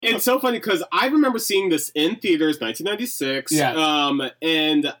It's so funny because I remember seeing this in theaters, 1996. Yeah.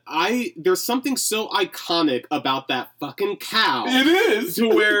 And there's something so iconic about that fucking cow. It is. To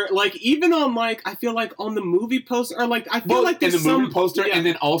where, like, even on, like, I feel like on the movie poster, or, like, I feel like there's in the movie poster, and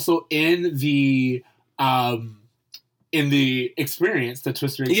then also in the experience, the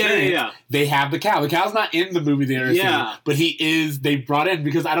Twister experience, they have the cow. The cow's not in the movie theater scene, but they brought in,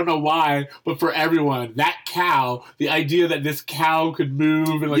 because I don't know why, but for everyone, that cow, the idea that this cow could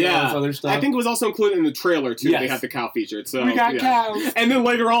move and like all this other stuff. I think it was also included in the trailer too. Yes. They had the cow featured. So we got cows. And then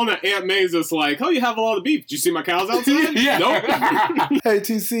later on, Aunt May's just like, "Oh, you have a lot of beef. Did you see my cows outside?" Nope. Hey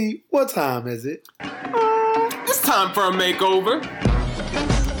TC, what time is it? It's time for a makeover.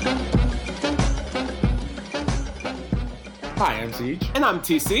 Hi, I'm Siege. And I'm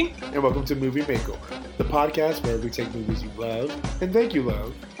TC. And welcome to Movie Makeover, the podcast where we take movies you love and think you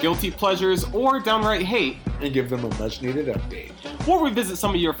love, guilty pleasures, or downright hate, and give them a much-needed update. We'll revisit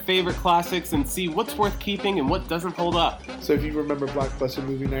some of your favorite classics and see what's worth keeping and what doesn't hold up. So if you remember Blockbuster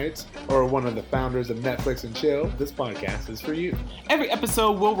Movie Nights, or one of the founders of Netflix and Chill, this podcast is for you. Every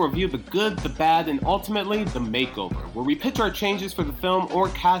episode, we'll review the good, the bad, and ultimately, the makeover, where we pitch our changes for the film or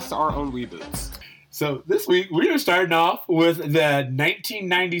cast our own reboots. So this week, we are starting off with the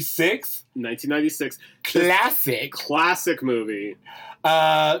 1996 classic movie,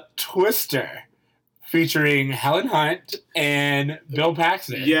 Twister, featuring Helen Hunt and Bill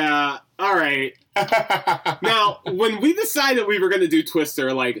Paxton. Yeah, all right. Now, when we decided we were going to do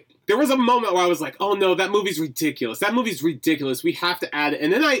Twister, like, there was a moment where I was like, oh no, that movie's ridiculous. We have to add it.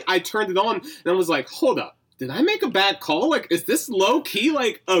 And then I turned it on, and I was like, hold up. Did I make a bad call? Like, is this low-key,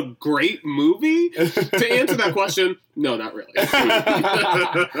 like, a great movie? To answer that question, no, not really.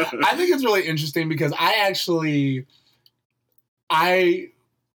 I think it's really interesting because I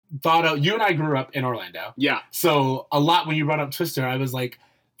thought of, you and I grew up in Orlando. Yeah. So, a lot when you brought up Twister, I was like,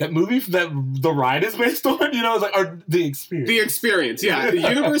 that movie that the ride is based on, you know, it's like, or the experience. The experience, yeah.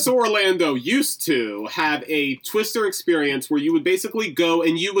 Universal Orlando used to have a Twister experience where you would basically go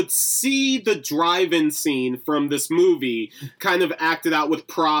and you would see the drive-in scene from this movie kind of acted out with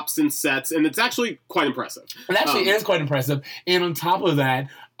props and sets, and it's actually quite impressive. It actually is quite impressive. And on top of that,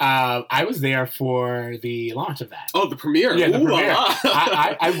 I was there for the launch of that. Oh, the premiere. Yeah, the premiere.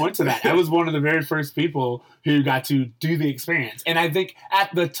 I went to that. I was one of the very first people who got to do the experience. And I think at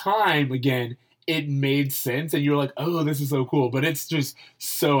the time, again, it made sense. And you were like, oh, this is so cool. But it's just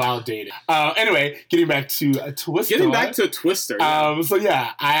so outdated. Anyway, getting back to Twister. So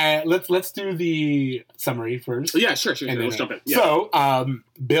yeah, let's do the summary first. Yeah, sure. Let's jump in. Yeah. So,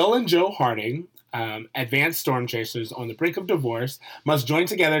 Bill and Joe Harding, advanced storm chasers on the brink of divorce, must join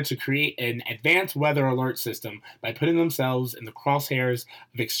together to create an advanced weather alert system by putting themselves in the crosshairs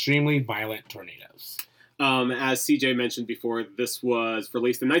of extremely violent tornadoes. As CJ mentioned before, this was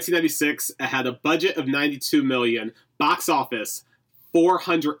released in 1996. It had a budget of $92 million, box office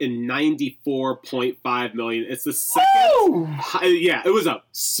 $494.5 million. It's the second. It was a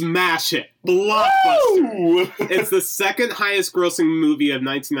smash hit, blockbuster. It's the second highest grossing movie of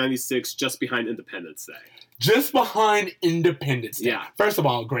 1996, just behind Independence Day. Just behind Independence Day. Yeah. First of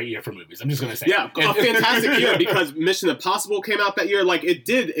all, great year for movies. I'm just going to say. Yeah, a fantastic year because Mission Impossible came out that year. Like, it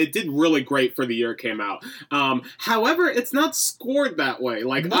did really great for the year it came out. However, it's not scored that way.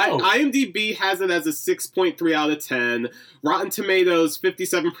 Like, no. IMDb has it as a 6.3 out of 10. Rotten Tomatoes,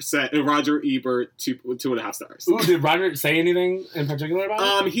 57%. And Roger Ebert, 2.5 stars. Ooh, did Roger say anything in particular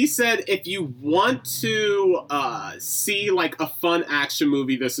about it? He said, if you want to see, like, a fun action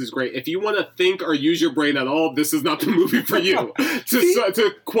movie, this is great. If you want to think or use your brain at all, this is not the movie for you.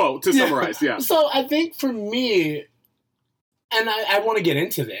 To summarize, yeah. So I think for me, and I want to get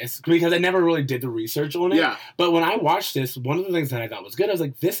into this because I never really did the research on it. Yeah. But when I watched this, one of the things that I thought was good, I was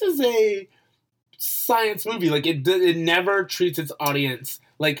like, this is a science movie. Like, it never treats its audience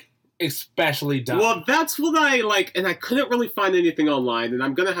like especially dumb. Well, that's what I like, and I couldn't really find anything online, and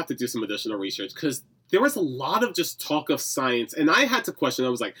I'm going to have to do some additional research because there was a lot of just talk of science, and I had to question. I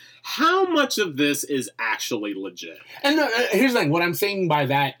was like, how much of this is actually legit? And here's the thing. What I'm saying by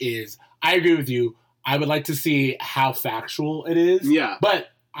that is, I agree with you. I would like to see how factual it is. Yeah.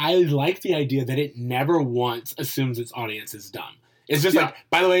 But I like the idea that it never once assumes its audience is dumb. It's just like,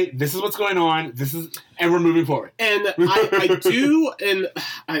 by the way, this is what's going on. And we're moving forward. And I do, and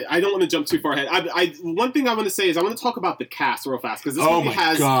I don't want to jump too far ahead. One thing I want to say is I want to talk about the cast real fast because this movie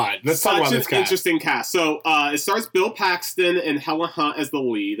has such an interesting cast. So it stars Bill Paxton and Helen Hunt as the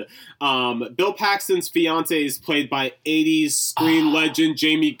lead. Bill Paxton's fiance is played by 80s screen legend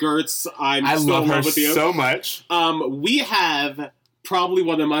Jamie Gertz. I love her so much. We have probably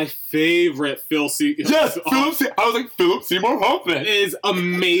one of my favorite Philip Seymour Hoffman is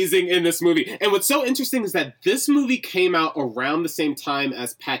amazing in this movie. And what's so interesting is that this movie came out around the same time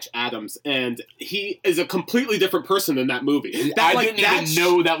as Patch Adams, and he is a completely different person in that movie. I didn't even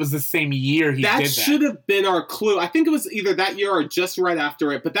know that was the same year he did that. That should have been our clue. I think it was either that year or just right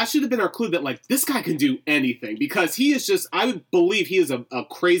after it, but that should have been our clue that, like, this guy can do anything, because he is just, I would believe he is a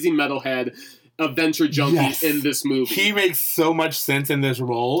crazy metalhead adventure junkie in this movie. He makes so much sense in this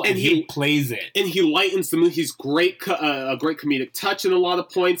role, and he plays it. And he lightens the movie. He's great, a great comedic touch in a lot of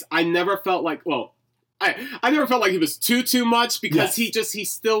points. I never felt like, I never felt like he was too much, because he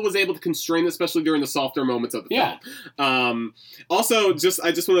still was able to constrain, especially during the softer moments of the film. Also,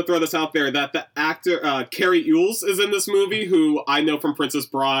 I just want to throw this out there that the actor Carrie Ewells is in this movie, who I know from Princess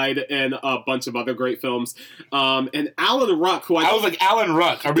Bride and a bunch of other great films. And Alan Ruck, who I was like, Alan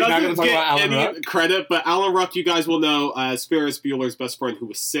Ruck. Are we not going to talk about Alan Ruck? Credit, but Alan Ruck, you guys will know as Ferris Bueller's best friend who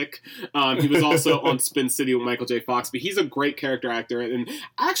was sick. He was also on Spin City with Michael J. Fox, but he's a great character actor. And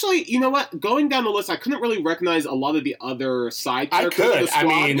actually, you know what? Going down the list, I couldn't really recognize a lot of the other side characters of the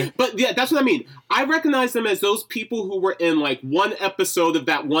squad. But yeah, that's what I mean. I recognize them as those people who were in like one episode of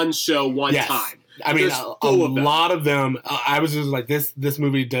that one show one time. I mean, a lot of them. I was just like, this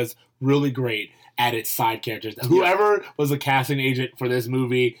movie does really great at its side characters. Whoever was the casting agent for this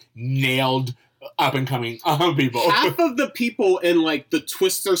movie nailed up and coming people. Half of the people in like the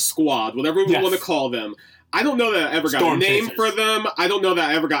Twister squad, whatever we want to call them, I don't know that I ever got a name for them. I don't know that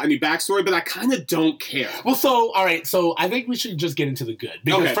I ever got any backstory, but I kind of don't care. Well, all right, so I think we should just get into the good.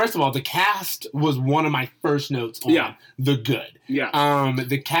 Because first of all, the cast was one of my first notes on the good. Yeah.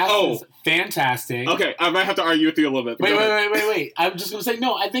 The cast is fantastic. Okay, I might have to argue with you a little bit. Wait. I'm just going to say,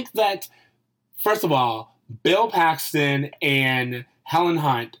 no, I think that, first of all, Bill Paxton and Helen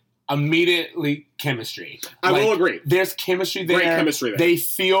Hunt immediately chemistry. I will agree. There's chemistry there. Great chemistry there. They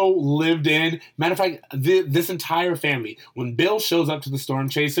feel lived in. Matter of fact, this entire family, when Bill shows up to the Storm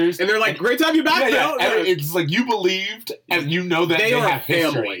Chasers, and they're like, "Great to have you back, Bill." It's like you believed, and you know that they have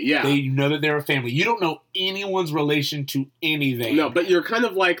family. History. You know that they're a family. You don't know anyone's relation to anything. No, but you're kind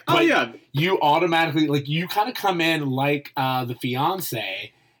of like, you automatically you kind of come in like the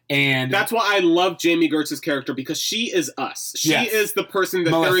fiance. And that's why I love Jamie Gertz's character, because she is us. She is the person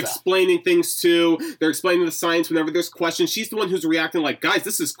that they're explaining things to. They're explaining the science whenever there's questions. She's the one who's reacting like, guys,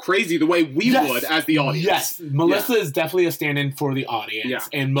 this is crazy, the way we would as the audience. Yes, Melissa is definitely a stand-in for the audience. Yeah.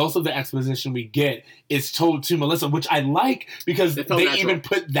 And most of the exposition we get is told to Melissa, which I like, because they even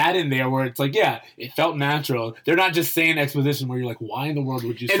put that in there where it's like, it felt natural. They're not just saying exposition where you're like, why in the world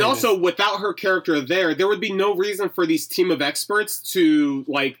would you say this? And also, this? without her character there would be no reason for these team of experts to,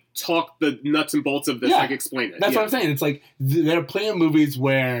 like, talk the nuts and bolts of this, explain it. That's what I'm saying. It's like, there are plenty of movies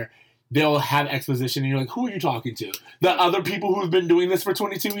where they'll have exposition and you're like, who are you talking to? The other people who've been doing this for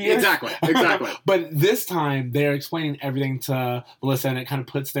 22 years? Exactly. But this time, they're explaining everything to Melissa, and it kind of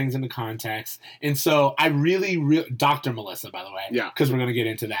puts things into context. And so I really Dr. Melissa, by the way, because we're going to get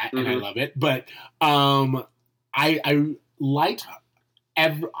into that, and I love it. But I liked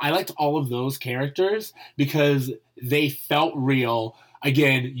all of those characters because they felt real.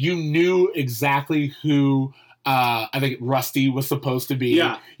 Again, you knew exactly who I think Rusty was supposed to be.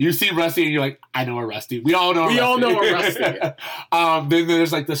 Yeah. You see Rusty and you're like, I know a Rusty. We all know a Rusty. Then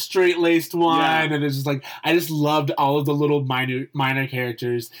there's like the straight-laced one, and it's just like, I just loved all of the little minor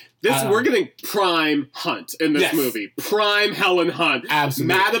characters. We're getting prime Hunt in this movie. Prime Helen Hunt.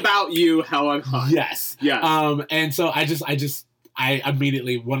 Absolutely. Mad About You, Helen Hunt. Yes. And so I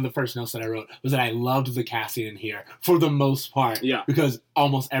immediately, one of the first notes that I wrote was that I loved the casting in here for the most part. Yeah. Because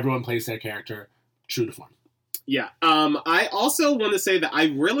almost everyone plays their character true to form. Yeah. I also want to say that I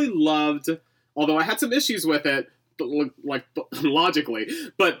really loved, although I had some issues with it, logically,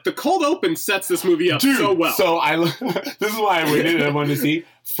 but the cold open sets this movie up so well. So this is why I waited and I wanted to see.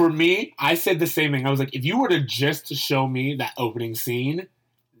 For me, I said the same thing. I was like, if you were to just show me that opening scene,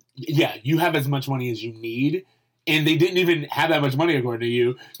 you have as much money as you need. And they didn't even have that much money, according to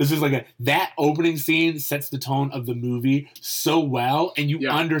you. This is like that opening scene sets the tone of the movie so well, and you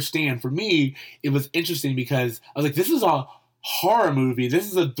understand. For me, it was interesting because I was like, this is a horror movie. This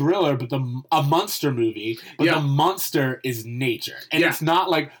is a thriller, but a monster movie. But the monster is nature. And it's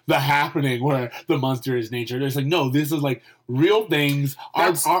not like The Happening where the monster is nature. It's like, no, this is like real things.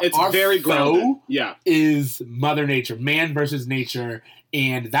 It's very grounded. Is Mother Nature, man versus nature.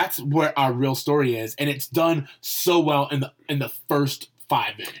 And that's where our real story is. And it's done so well in the first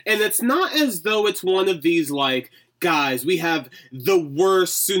 5 minutes. And it's not as though it's one of these, like, guys, we have the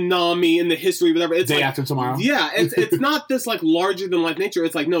worst tsunami in the history, whatever. It's Day like, after tomorrow. Yeah, it's not this like larger than life nature.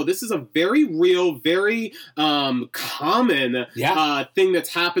 It's like, no, this is a very real, very common thing that's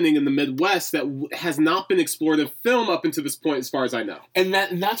happening in the Midwest that has not been explored in film up until this point, as far as I know. And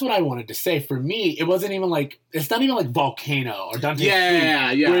that's what I wanted to say. For me, it wasn't even like, it's not even like Volcano or Dante's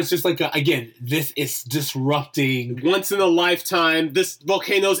Peak, where it's just like, again, this is disrupting. Once in a lifetime, this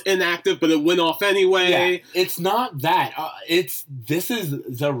volcano's inactive, but it went off anyway. Yeah, it's not that. This is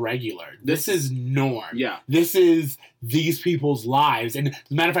the regular. This is norm. Yeah. This is these people's lives. And as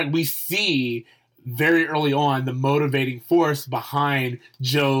a matter of fact, we see very early on the motivating force behind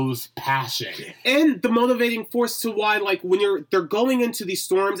Joe's passion. And the motivating force to why, like, when they're going into these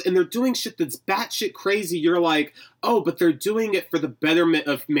storms and they're doing shit that's batshit crazy, you're like, oh, but they're doing it for the betterment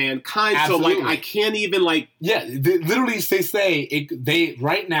of mankind. Absolutely. So, like, I can't even, like... Yeah, literally, they say,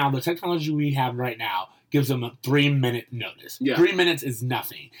 right now, the technology we have right now gives them a 3-minute notice. Yeah. 3 minutes is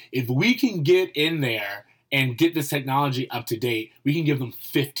nothing. If we can get in there and get this technology up to date, we can give them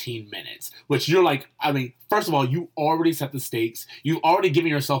 15 minutes. Which you're like, I mean, first of all, you already set the stakes. You've already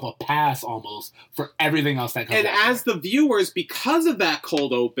given yourself a pass almost for everything else that comes And after. as the viewers, because of that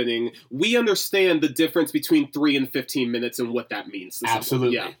cold opening, we understand the difference between 3 and 15 minutes and what that means to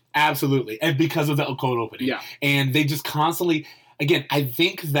Absolutely. someone. Yeah. Absolutely. And because of the cold opening. Yeah. And they just constantly, again, I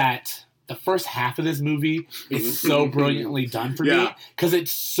think that the first half of this movie is so brilliantly done for me because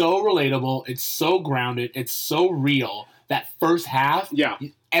it's so relatable, it's so grounded, it's so real. That first half,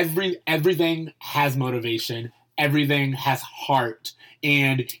 everything has motivation, everything has heart,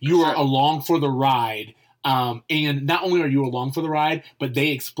 and you are along for the ride. And not only are you along for the ride, but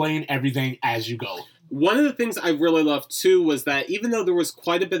they explain everything as you go. One of the things I really loved, too, was that even though there was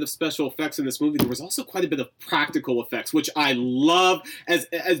quite a bit of special effects in this movie, there was also quite a bit of practical effects, which I love. As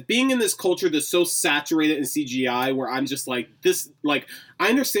being in this culture that's so saturated in CGI, where I'm just like, this, like, I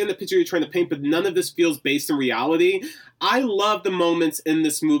understand the picture you're trying to paint, but none of this feels based in reality. I love the moments in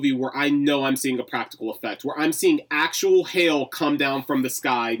this movie where I know I'm seeing a practical effect, where I'm seeing actual hail come down from the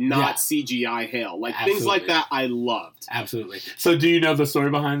sky, not CGI hail. Like, things like that I loved. Absolutely. So do you know the story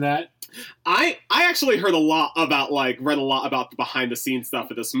behind that? I actually read a lot about the behind the scenes stuff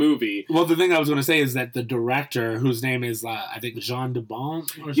of this movie. Well, the thing I was going to say is that the director, whose name is I think Jean de Bon,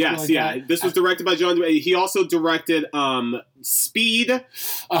 or something that. This was directed by John. He also directed Speed.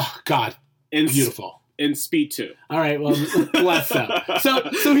 Oh God, and beautiful. In Speed 2. All right, well, less so.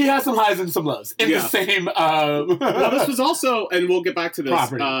 So he has some highs and some lows in the same. Well, this was also, and we'll get back to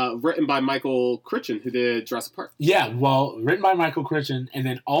this, written by Michael Crichton, who did Jurassic Park. Yeah, well, written by Michael Crichton, and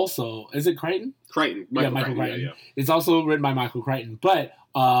then also, is it Crichton? Michael Crichton. Yeah. It's also written by Michael Crichton, but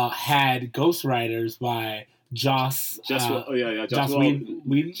had ghostwriters by Joss Whedon.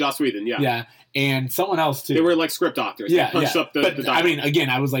 Joss Whedon, yeah. Yeah, and someone else too. They were like script doctors. Yeah, they punched up the but I mean, again,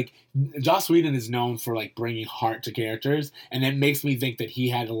 I was like, Joss Whedon is known for like bringing heart to characters, and it makes me think that he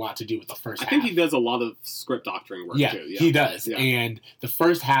had a lot to do with the first half. I think he does a lot of script doctoring work too. Yeah, he does. Yeah. And the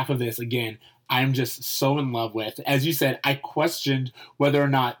first half of this, again, I'm just so in love with. As you said, I questioned whether or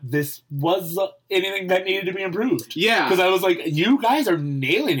not this was anything that needed to be improved. Yeah. Because I was like, you guys are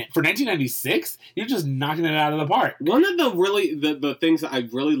nailing it. For 1996, you're just knocking it out of the park. One of the things that I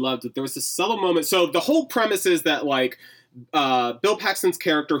really loved, that there was this subtle moment. So the whole premise is that, like, Bill Paxton's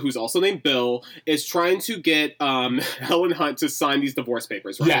character, who's also named Bill, is trying to get Helen Hunt to sign these divorce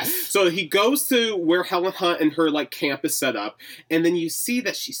papers, right? Yes. So he goes to where Helen Hunt and her like camp is set up, and then you see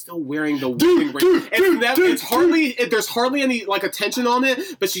that she's still wearing the wedding ring. There's hardly any like attention on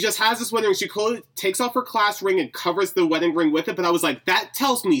it, but she just has this wedding ring. She takes off her class ring and covers the wedding ring with it. But I was like, that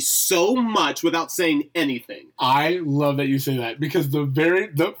tells me so much without saying anything. I love that you say that, because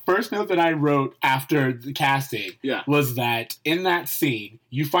the first note that I wrote after the casting was that in that scene,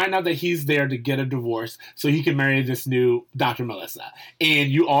 you find out that he's there to get a divorce so he can marry this new Dr. Melissa. And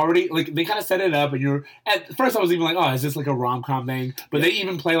you already, like, they kind of set it up, and at first I was even like, oh, is this like a rom-com thing? But they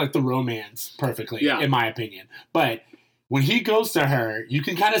even play like the romance perfectly, in my opinion. But when he goes to her, you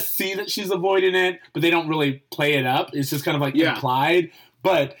can kind of see that she's avoiding it, but they don't really play it up. It's just kind of like implied.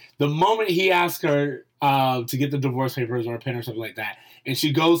 But the moment he asks her to get the divorce papers or a pen or something like that, and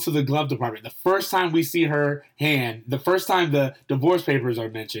she goes to the glove department, the first time we see her hand, the first time the divorce papers are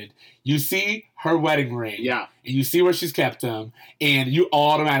mentioned, you see her wedding ring. Yeah. And you see where she's kept them, and you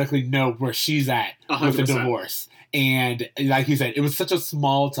automatically know where she's at 100%. With the divorce. And like you said, it was such a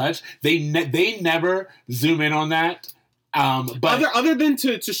small touch. They never zoom in on that. But other than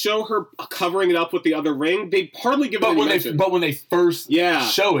to show her covering it up with the other ring, they hardly give it any mention. But when they first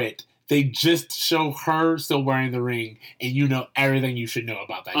show it, they just show her still wearing the ring, and you know everything you should know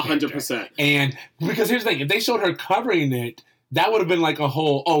about that character. 100%. And because here's the thing, if they showed her covering it, that would have been like a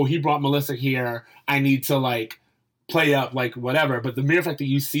whole, oh, he brought Melissa here, I need to like play up like whatever. But the mere fact that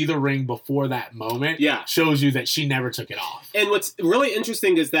you see the ring before that moment shows you that she never took it off. And what's really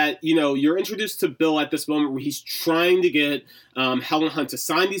interesting is that, you know, you're introduced to Bill at this moment where he's trying to get Helen Hunt to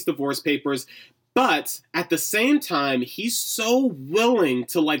sign these divorce papers. But at the same time, he's so willing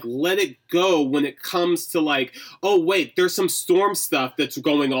to, like, let it go when it comes to, like, oh, wait, there's some Storm stuff that's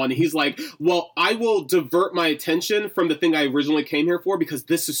going on. And he's like, well, I will divert my attention from the thing I originally came here for because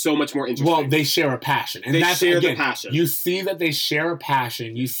this is so much more interesting. Well, they share a passion. And they that's, share again, the passion. You see that they share a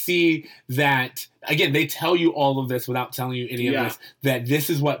passion. You see that, again, they tell you all of this without telling you any of this, that this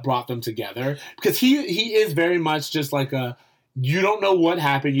is what brought them together. Because he is very much just like a... You don't know what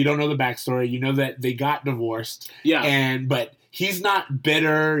happened. You don't know the backstory. You know that they got divorced. Yeah. But he's not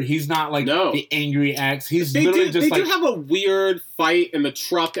bitter. He's not like the angry ex. He's they literally just They do have a weird fight in the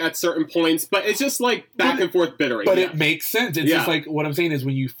truck at certain points, but it's just like back and forth bittering. But it makes sense. It's just like, what I'm saying is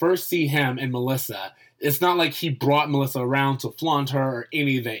when you first see him and Melissa, it's not like he brought Melissa around to flaunt her or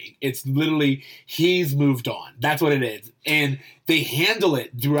anything. It's literally he's moved on. That's what it is. And they handle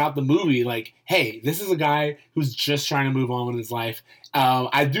it throughout the movie like, hey, this is a guy who's just trying to move on with his life.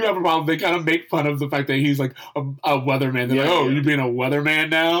 I do have a problem. They kind of make fun of the fact that he's like a weatherman. They're like, oh, you being a weatherman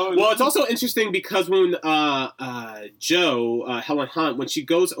now? Well, it's also interesting because when Jo, Helen Hunt, when she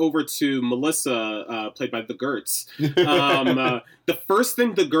goes over to Melissa, played by the Gertz, the first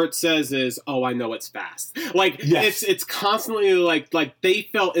thing the Gertz says is, oh, I know it's fast. Like, it's constantly like they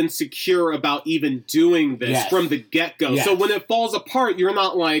felt insecure about even doing this from the get-go. So when it falls apart, you're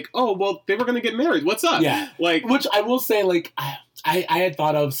not like, oh, well, they were going to get married. What's up? Yeah. Like, which I will say, like, I had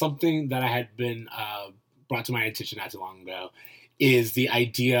thought of something that I had been brought to my attention not too long ago is the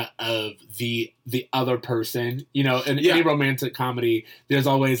idea of the other person. You know, in any romantic comedy, there's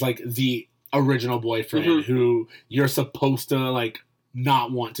always like the original boyfriend who you're supposed to like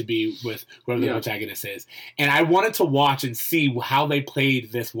not want to be with whoever the protagonist is. And I wanted to watch and see how they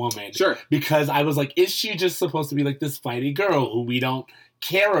played this woman. Sure. Because I was like, is she just supposed to be like this fighty girl who we don't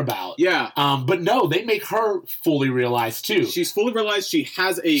care about? Yeah. But no, they make her fully realized too. She's fully realized she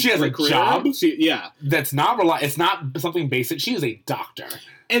has a career. Job. That's not it's not something basic. She is a doctor.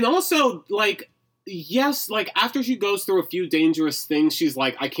 And also, like, yes, like, after she goes through a few dangerous things, she's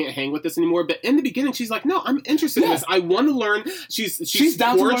like, I can't hang with this anymore. But in the beginning, she's like, no, I'm interested in this. I want to learn. She's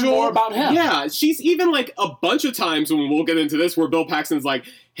down to learn more about him. Yeah, she's even, like, a bunch of times, when we'll get into this, where Bill Paxton's like,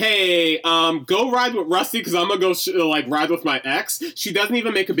 hey, go ride with Rusty because I'm going to go, ride with my ex. She doesn't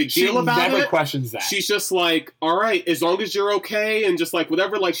even make a big deal about it. She never questions that. She's just like, all right, as long as you're okay, and just, like,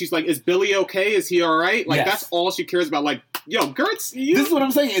 whatever. Like, she's like, is Billy okay? Is he all right? Like, that's all she cares about. Like, yo, Gertz, This is what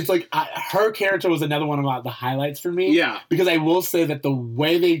I'm saying. It's like, her character was another one of the highlights for me. Yeah. Because I will say that the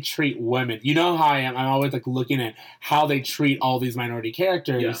way they treat women, you know how I am. I'm always, like, looking at how they treat all these minority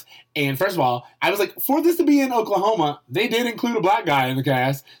characters. Yeah. And first of all, I was like, for this to be in Oklahoma, they did include a black guy in the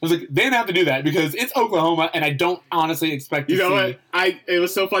cast. I was like, they didn't have to do that because it's Oklahoma, and I don't honestly expect to see... You know what? It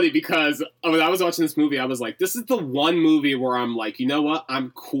was so funny because when I was watching this movie, I was like, this is the one movie where I'm like, you know what?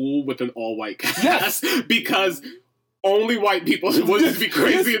 I'm cool with an all-white cast. Yes. Because... only white people wouldn't be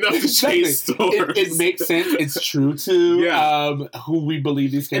crazy enough to chase stores. It makes sense. It's true to who we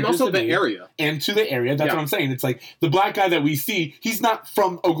believe these characters and also the be. Area. And to the area. That's what I'm saying. It's like the black guy that we see, he's not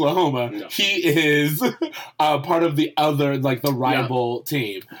from Oklahoma. No. He is part of the other, like the rival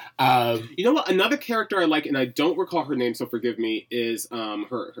team. You know what? Another character I like, and I don't recall her name, so forgive me, is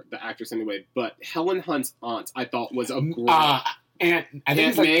the actress anyway, but Helen Hunt's aunt, I thought was a great... I think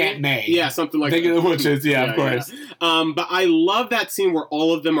it's like Aunt May. Yeah, something like that. Which is, of course. Yeah. But I love that scene where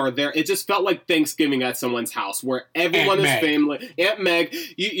all of them are there. It just felt like Thanksgiving at someone's house where everyone is family. Aunt Meg,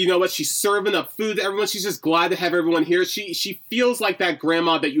 you know what? She's serving up food to everyone. She's just glad to have everyone here. She feels like that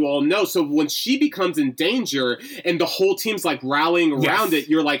grandma that you all know. So when she becomes in danger and the whole team's like rallying around it,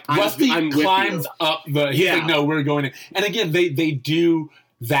 you're like, I'm with you. Climbs up he's like, no, we're going in. And again, they do...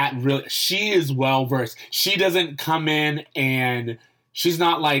 that really, she is well versed. She doesn't come in and she's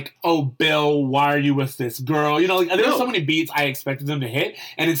not like, oh, Bill, why are you with this girl? You know, like, there's so many beats I expected them to hit.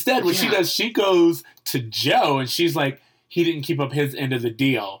 And instead, what she does, she goes to Jo and she's like, he didn't keep up his end of the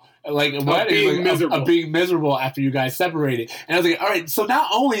deal. Like, what? Being miserable. Of being miserable after you guys separated. And I was like, all right, so not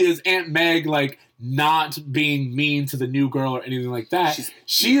only is Aunt Meg, like, not being mean to the new girl or anything like that,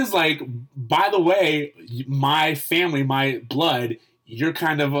 she is like, by the way, my family, my blood, you're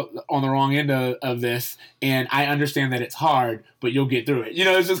kind of on the wrong end of this, and I understand that it's hard, but you'll get through it. You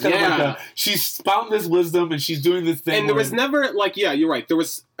know, it's just kind of like she's found this wisdom, and she's doing this thing. And there was never, like, you're right. There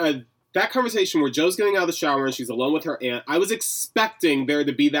was that conversation where Joe's getting out of the shower and she's alone with her aunt, I was expecting there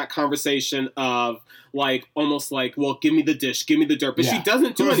to be that conversation of, like, almost like, well, give me the dish, give me the dirt. But she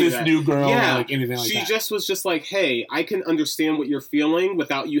doesn't do any of that. Who's this new girl? Yeah. Or like anything like that. She just was just like, hey, I can understand what you're feeling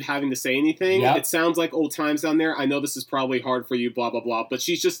without you having to say anything. Yep. It sounds like old times down there. I know this is probably hard for you, blah, blah, blah. But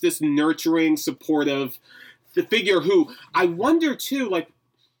she's just this nurturing, supportive figure who I wonder, too, like,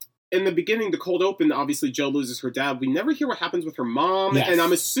 in the beginning, the cold open, obviously Joe loses her dad. We never hear what happens with her mom. Yes. And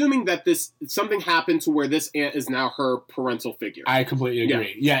I'm assuming that something happened to where this aunt is now her parental figure. I completely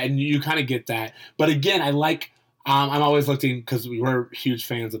agree. Yeah, and you kind of get that. But again, I like... I'm always looking, because we were huge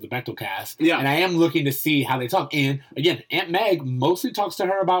fans of the Bechdel cast, and I am looking to see how they talk. And again, Aunt Meg mostly talks to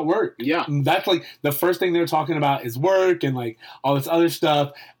her about work. Yeah. That's like the first thing they're talking about is work and like all this other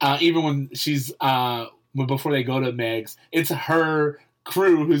stuff. Even when she's, before they go to Meg's, it's her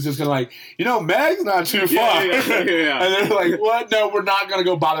crew who's just gonna like, Meg's not too far. Yeah. And they're like, what? No, we're not gonna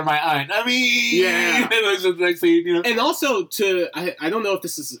go bother my aunt. I mean, yeah. And there's the next scene, And also I don't know if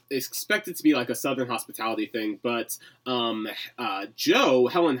this is expected to be like a Southern hospitality thing, but Joe,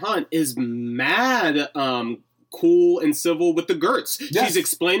 Helen Hunt, is mad cool and civil with the Gertz. Yes. She's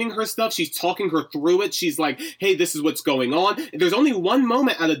explaining her stuff. She's talking her through it. She's like, hey, this is what's going on. And there's only one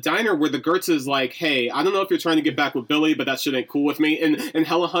moment at a diner where the Gertz is like, hey, I don't know if you're trying to get back with Billy, but that shit ain't cool with me. And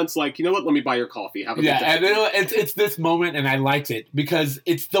Helen Hunt's like, you know what? Let me buy your coffee. Have a good day. And it's this moment, and I liked it because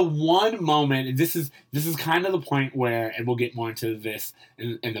it's the one moment. And this is kind of the point where, and we'll get more into this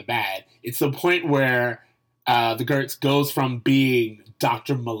in the bad. It's the point where the Gertz goes from being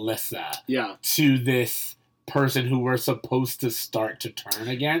Dr. Melissa to this person who we're supposed to start to turn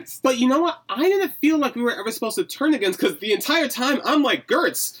against. But you know what? I didn't feel like we were ever supposed to turn against, because the entire time I'm like,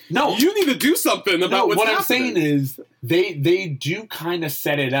 Gertz, no, you need to do something about what's happening. I'm saying is they do kind of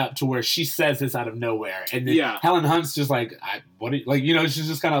set it up to where she says this out of nowhere, and then Helen Hunt's just like, she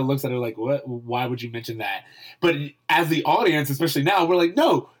just kind of looks at her like, what? Why would you mention that? But as the audience, especially now, we're like,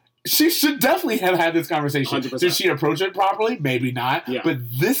 no. She should definitely have had this conversation. 100%. Did she approach it properly? Maybe not. Yeah. But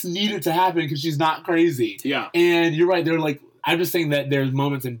this needed to happen because she's not crazy. Yeah. And you're right. They're like, I'm just saying that there's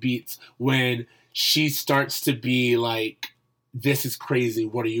moments and beats when she starts to be like, this is crazy.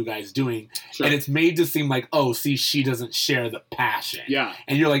 What are you guys doing? Sure. And it's made to seem like, oh, see, she doesn't share the passion. Yeah.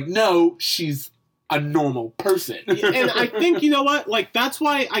 And you're like, no, she's a normal person. And I think, you know what? Like, that's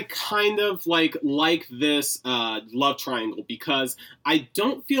why I kind of like this love triangle, because I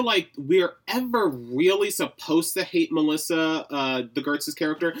don't feel like we're ever really supposed to hate Melissa, the Gertz's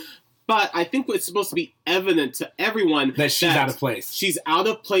character. But I think it's supposed to be evident to everyone that she's out of place. She's out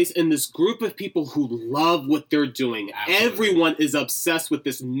of place in this group of people who love what they're doing. Absolutely. Everyone is obsessed with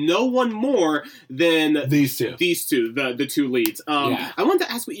this. No one more than these two, the two leads. I wanted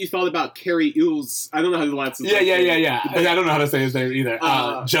to ask what you thought about Carrie Ewells. I don't know how to last his name. Yeah. I don't know how to say his name either.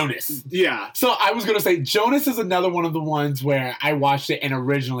 Jonas. Yeah. So I was going to say Jonas is another one of the ones where I watched it, and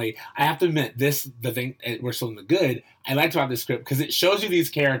originally, I have to admit, the thing, we're still in the good, I liked about this script because it shows you these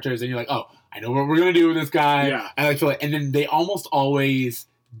characters and you're like, oh, I know what we're going to do with this guy. Yeah. And I feel like, and then they almost always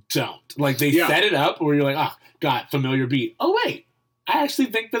don't. Like, they set it up where you're like, oh, God, familiar beat. Oh, wait, I actually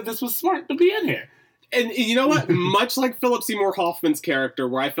think that this was smart to be in here. And you know what? Much like Philip Seymour Hoffman's character,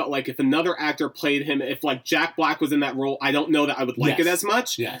 where I felt like if another actor played him, if like Jack Black was in that role, I don't know that I would like it as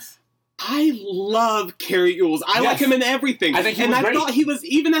much. Yes. I love Carrie Ewells. I like him in everything. I think he was great. I thought he was,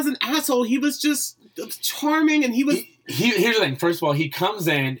 even as an asshole, he was just charming, and he was... Here's the thing. First of all, he comes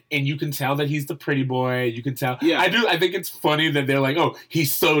in, and you can tell that he's the pretty boy. You can tell. Yeah. I think it's funny that they're like, oh, he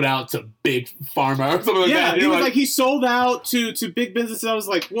sold out to Big Pharma or something like that. Yeah, he was like, he sold out to big business. And I was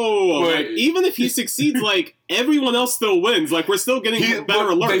like, whoa. Like, even if he succeeds, like, everyone else still wins. Like, we're still getting better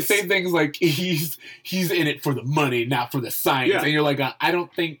alerts. They say things like, he's in it for the money, not for the science. Yeah. And you're like, I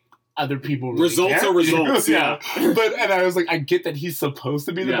don't think other people really results care. Are results. Yeah. And I was like, I get that he's supposed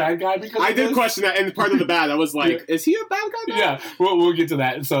to be the bad guy because I did question that, and part of the bad, I was like, is he a bad guy now? Yeah, we'll get to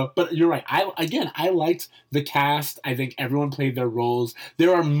that. So, but you're right. I liked the cast. I think everyone played their roles.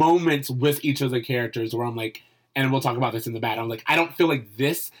 There are moments with each of the characters where I'm like, and we'll talk about this in the bad, I'm like, I don't feel like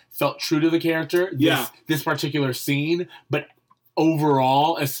this felt true to the character, this particular scene, but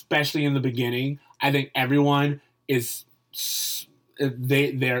overall, especially in the beginning, I think everyone is...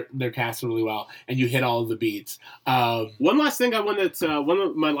 They're cast really well, and you hit all of the beats. One last thing I wanted to, one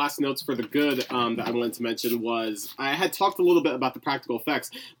of my last notes for the good that I wanted to mention was I had talked a little bit about the practical effects,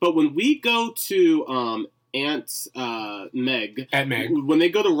 but when we go to Aunt Meg. Aunt Meg. When they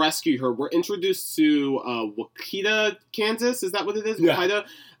go to rescue her, we're introduced to Wakita, Kansas. Is that what it is? Yeah.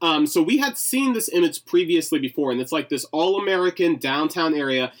 Wakita? So we had seen this image previously before, and it's like this all-American downtown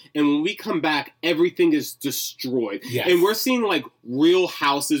area, and when we come back, everything is destroyed. Yes. And we're seeing, like, real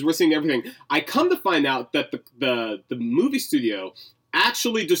houses. We're seeing everything. I come to find out that the movie studio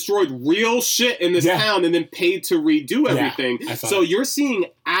actually destroyed real shit in this town and then paid to redo everything. I saw so that. you're seeing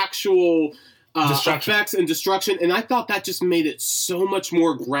actual Destruction. effects and destruction, and I thought that just made it so much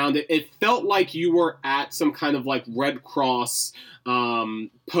more grounded. It felt like you were at some kind of like Red Cross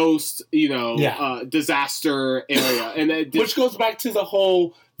post, disaster area, and which goes back to the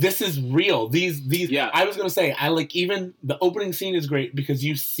whole. This is real. These. I was gonna say, I like even the opening scene is great because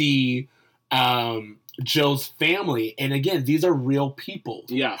you see Joe's family, and again, these are real people.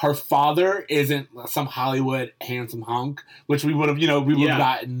 Yeah, her father isn't some Hollywood handsome hunk, which we would have,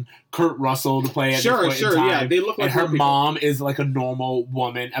 gotten Kurt Russell to play at this point in time. Yeah, they look like and her real mom is like a normal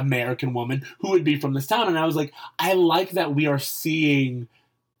woman, American woman who would be from this town. And I was like, I like that we are seeing.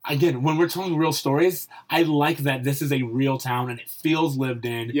 Again, when we're telling real stories, I like that this is a real town and it feels lived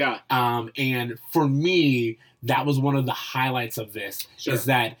in. Yeah. And for me, that was one of the highlights of this is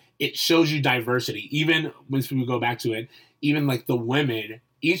that it shows you diversity. Even when we go back to it, even like the women,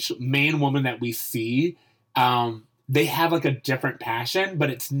 each main woman that we see, they have like a different passion, but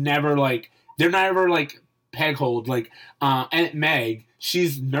it's never like, they're never like peg-hold. Like Aunt Meg,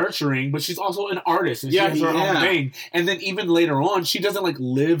 she's nurturing, but she's also an artist, and she has her own thing. And then even later on, she doesn't like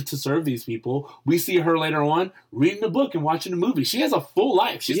live to serve these people. We see her later on reading a book and watching a movie. She has a full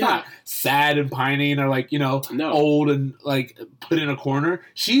life. She's not sad and pining or like old and like put in a corner.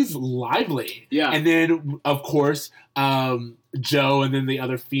 She's lively. Yeah. And then of course, Joe and then the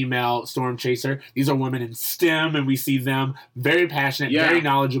other female storm chaser. These are women in STEM, and we see them very passionate, very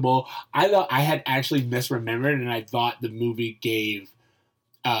knowledgeable. I thought I had actually misremembered, and I thought the movie gave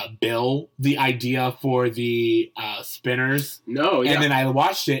Bill the idea for the spinners. No, yeah. And then I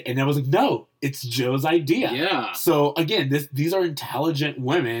watched it, and I was like, no, it's Joe's idea. Yeah. So again, these are intelligent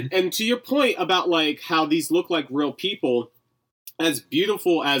women. And to your point about like how these look like real people, as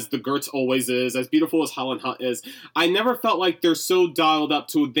beautiful as the Gertz always is, as beautiful as Helen Hunt is, I never felt like they're so dialed up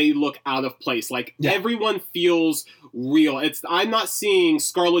to they look out of place. Like everyone feels real. I'm not seeing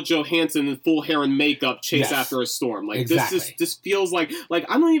Scarlett Johansson in full hair and makeup chase after a storm. Like this feels like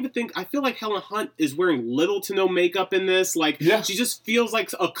I don't even think, I feel like Helen Hunt is wearing little to no makeup in this. Like she just feels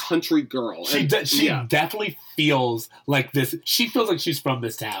like a country girl. She definitely feels like this. She feels like she's from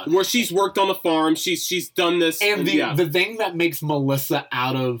this town, where she's worked on a farm. She's done this. And the thing that makes Melissa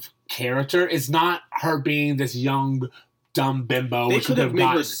out of character is not her being this young dumb bimbo. They could have made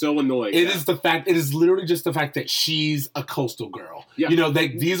her so annoyed. It is literally just the fact that she's a coastal girl. Yeah.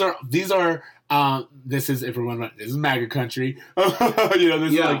 These are this is MAGA country.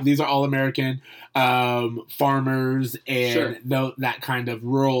 These are all American farmers and that kind of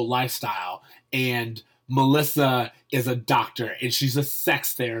rural lifestyle. And Melissa is a doctor, and she's a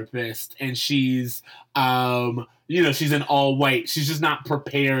sex therapist, and she's she's in all white. She's just not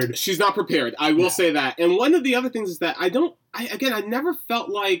prepared. She's not prepared. I will say that. And one of the other things is that I never felt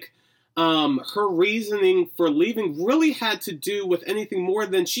like her reasoning for leaving really had to do with anything more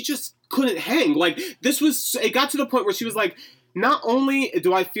than she just couldn't hang. Like, it got to the point where she was like, not only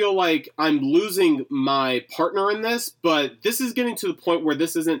do I feel like I'm losing my partner in this, but this is getting to the point where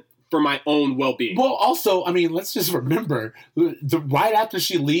this isn't for my own well-being. Well, also, I mean, let's just remember, right after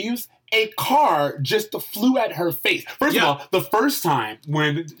she leaves, a car just flew at her face. First of all, the first time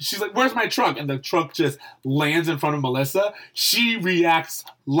when she's like, where's my trunk? And the trunk just lands in front of Melissa, she reacts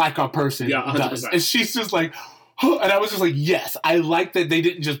like a person does. And she's just like, oh, and I was just like, yes, I like that they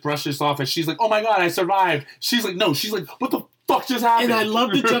didn't just brush this off. And she's like, oh my God, I survived. She's like, no, she's like, what the fuck just happened? And I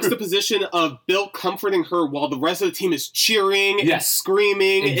love the juxtaposition of Bill comforting her while the rest of the team is cheering and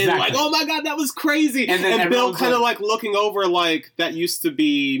screaming and like, oh my God, that was crazy. And Bill kind of like looking over like, that used to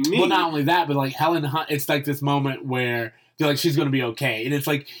be me. Well, not only that, but like Helen Hunt, it's like this moment where they're like, she's going to be okay. And it's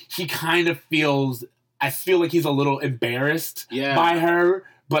like, he kind of feels, I feel like he's a little embarrassed by her,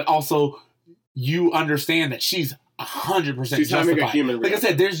 but also you understand that she's 100% justified. A human like I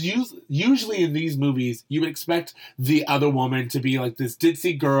said, there's usually in these movies, you would expect the other woman to be like this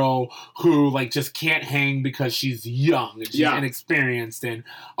ditzy girl who like just can't hang because she's young and she's inexperienced and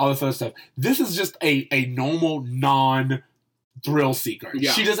all this other stuff. This is just a normal non-thrill seeker.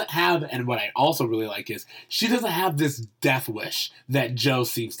 Yeah. She doesn't have, and what I also really like is, she doesn't have this death wish that Joe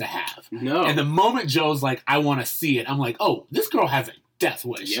seems to have. No. And the moment Joe's like, I want to see it, I'm like, oh, this girl has a death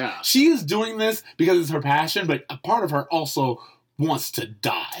wish. Yeah. She is doing this because it's her passion, but a part of her also wants to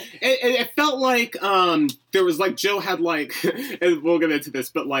die. It felt like there was like Joe had like, and we'll get into this,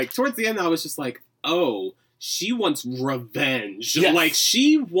 but like towards the end I was just like, oh, she wants revenge. Yes. Like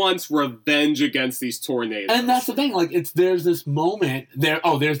she wants revenge against these tornadoes. And that's the thing, like there's this moment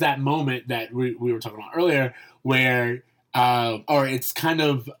there's that moment that we were talking about earlier where or it's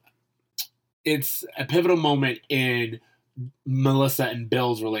a pivotal moment in Melissa and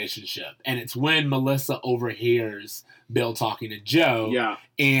Bill's relationship, and it's when Melissa overhears Bill talking to Joe. Yeah.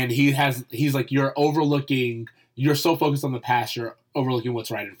 And he's like, you're so focused on the past, you're overlooking what's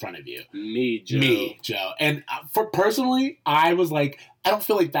right in front of you. Me, Joe. And personally, I was like, I don't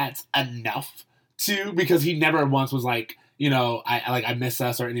feel like that's enough because he never once was like, I miss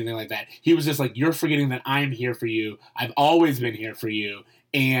us or anything like that. He was just like, you're forgetting that I'm here for you. I've always been here for you.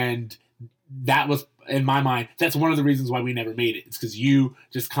 And that was, in my mind, that's one of the reasons why we never made it. It's because you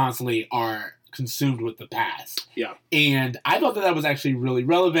just constantly are consumed with the past. Yeah. And I thought that was actually really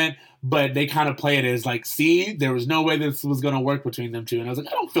relevant, but they kind of play it as like, see, there was no way this was going to work between them two. And I was like,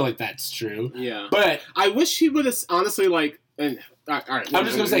 I don't feel like that's true. Yeah. But I wish he would have honestly like, all right. I'm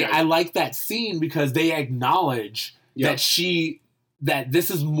just going to say, I like that scene because they acknowledge that this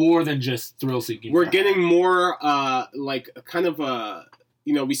is more than just thrill seeking. We're getting more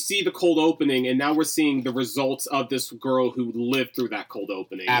we see the cold opening, and now we're seeing the results of this girl who lived through that cold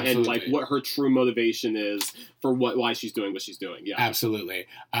opening. Absolutely. And like what her true motivation is for why she's doing what she's doing. Yeah, absolutely.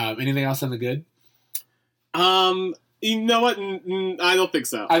 Anything else on the good? You know what? I don't think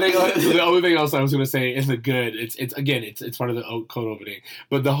so. I think the only thing else I was going to say is the good. It's part of the cold opening,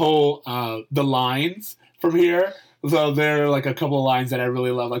 but the whole the lines from here. So there are like a couple of lines that I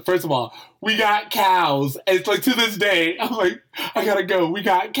really love. Like, first of all, we got cows. And it's like, to this day, I'm like, I gotta go. We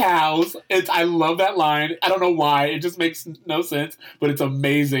got cows. I love that line. I don't know why. It just makes no sense, but it's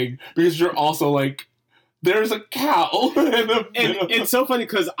amazing because you're also like, there's a cow. And it's so funny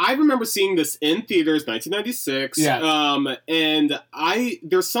because I remember seeing this in theaters, 1996. Yeah. And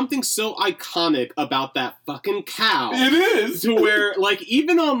there's something so iconic about that fucking cow. It is. To where, like,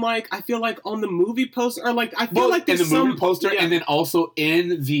 even on, like, I feel like on the movie poster, or like, I feel like there's in the movie poster, and then also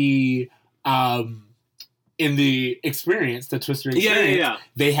in the experience, the Twister experience,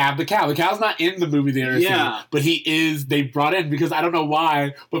 they have the cow. The cow's not in the movie there, but they brought in, because I don't know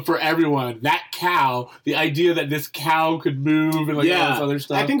why, but for everyone, that cow, the idea that this cow could move and all this other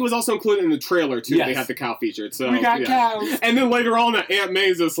stuff. I think it was also included in the trailer, too. Yes. They had the cow featured. So we got cows. And then later on, Aunt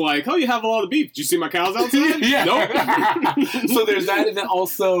May's just like, oh, you have a lot of beef. Did you see my cows outside? Yeah. Nope. So there's that, and then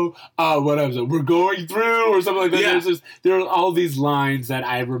also, what else? We're going through, or something like that. Yeah. There are all these lines that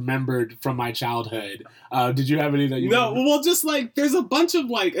I remembered from my childhood. Did you have any that you remember? Well, just like, there's a bunch of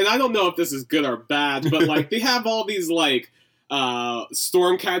like, and I don't know if this is good or bad, but like, they have all these like,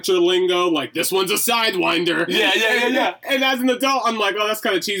 Stormcatcher lingo, like, this one's a Sidewinder. Yeah. And as an adult, I'm like, oh, that's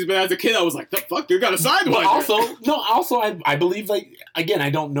kind of cheesy, but as a kid, I was like, the fuck, you got a Sidewinder. I believe, like, again, I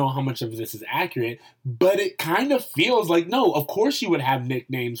don't know how much of this is accurate, but it kind of feels like, no, of course you would have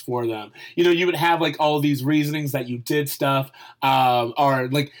nicknames for them. You would have, like, all these reasonings that you did stuff, or,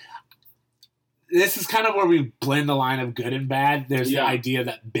 like, this is kind of where we blend the line of good and bad. There's the idea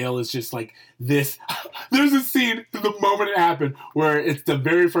that Bill is just like this. There's a scene, the moment it happened, where it's the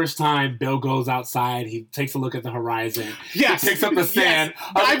very first time Bill goes outside. He takes a look at the horizon. Yes. He picks up the sand.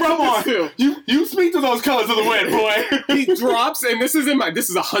 Yes. I come on. Too. You speak to those colors of the wind, boy. He drops, and this is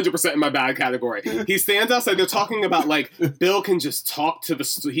 100% in my bad category. He stands outside. They're talking about, like, Bill can just talk to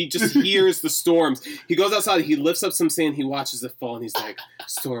he just hears the storms. He goes outside. He lifts up some sand. He watches it fall, and he's like,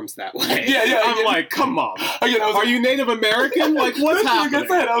 storms that way. I'm like, come on. Again, are you Native American? Like, what's happening?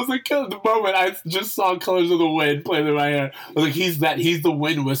 Like I said, I was like, the moment I just saw Colors of the Wind playing in my hair, I was like, he's the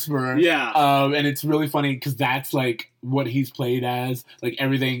wind whisperer. Yeah. And it's really funny because that's like what he's played as. Like,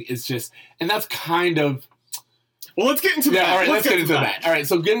 everything is just, and that's kind of. Well, let's get into that. All right, let's get into that. All right,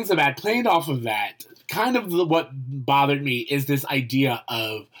 so getting into that, playing off of that, kind of what bothered me is this idea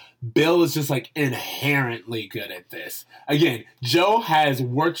of Bill is just like inherently good at this. Again, Joe has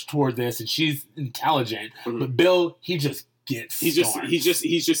worked toward this and she's intelligent, but Bill, he just gets he just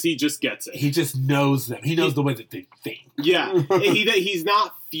gets it. He just knows them. He knows the way that they think. Yeah. He's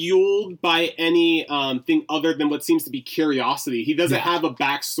not fueled by any thing other than what seems to be curiosity. He doesn't have a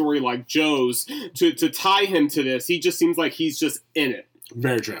backstory like Joe's to tie him to this. He just seems like he's just in it.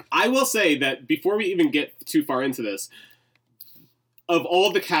 Very true. I will say that before we even get too far into this, of all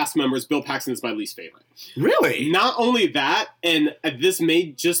of the cast members, Bill Paxton is my least favorite. Really? Not only that, and this may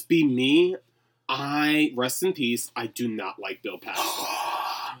just be me, rest in peace, I do not like Bill Paxton.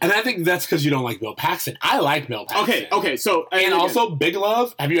 And I think that's because you don't like Bill Paxton. I like Bill Paxton. Okay. So and also Big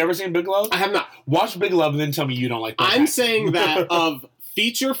Love. Have you ever seen Big Love? I have not. Watch Big Love and then tell me you don't like Bill I'm Paxton. saying that of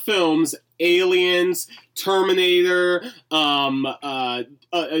feature films, Aliens, Terminator,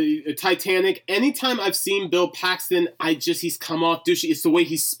 Titanic. Anytime I've seen Bill Paxton, he's come off douchey. It's the way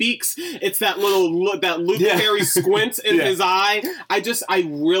he speaks. It's that little look, that Luke Perry squint in his eye. I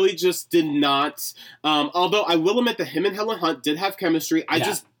really just did not. Although I will admit that him and Helen Hunt did have chemistry. I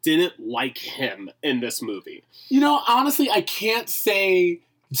just didn't like him in this movie. Honestly, I can't say.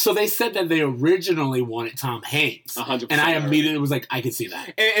 So they said that they originally wanted Tom Hanks. 100%. And I immediately was like, I can see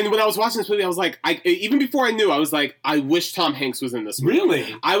that. And when I was watching this movie, I was like, even before I knew, I was like, I wish Tom Hanks was in this movie.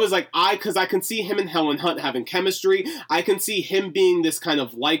 Really? I was like, because I can see him and Helen Hunt having chemistry. I can see him being this kind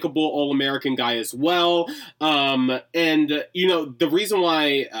of likable all-American guy as well. And the reason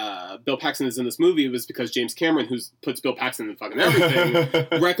why Bill Paxton is in this movie was because James Cameron, who puts Bill Paxton in fucking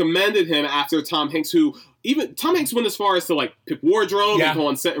everything, recommended him after Tom Hanks, who... Even Tom Hanks went as far as to like pick wardrobe and go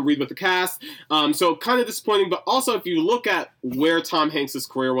on set and read with the cast. So kind of disappointing. But also, if you look at where Tom Hanks'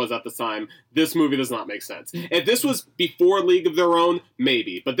 career was at the time, this movie does not make sense. If this was before League of Their Own,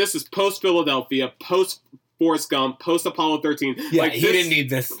 maybe. But this is post Philadelphia, post Forrest Gump, post Apollo 13. Yeah, he didn't need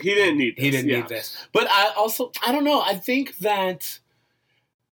this. He didn't need this. But I don't know. I think that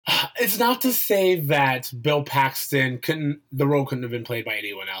it's not to say that Bill Paxton the role couldn't have been played by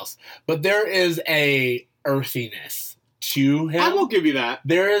anyone else, but there is a earthiness to him. I will give you that.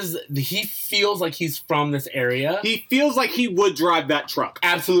 He feels like he's from this area. He feels like he would drive that truck.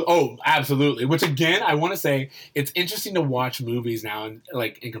 Absolutely. Oh, absolutely. Which again, I want to say it's interesting to watch movies now and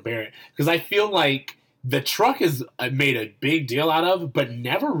compare it, because I feel like the truck is made a big deal out of, but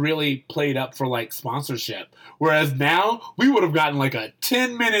never really played up for like sponsorship. Whereas now we would have gotten like a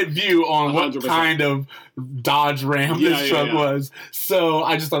 10-minute view on 100%. What kind of Dodge Ram this truck was. So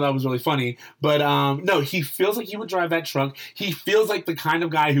I just thought that was really funny. But no, he feels like he would drive that truck. He feels like the kind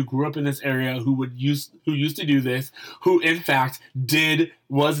of guy who grew up in this area, who used to do this, who in fact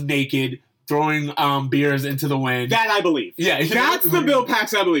was naked, throwing beers into the wind. That I believe. Yeah. That's the Bill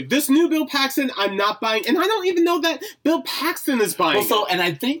Paxton I believe. This new Bill Paxton, I'm not buying. And I don't even know that Bill Paxton is buying. And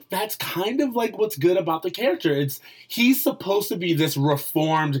I think that's kind of like what's good about the character. He's supposed to be this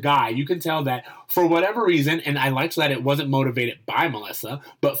reformed guy. You can tell that for whatever reason, and I liked that it wasn't motivated by Melissa,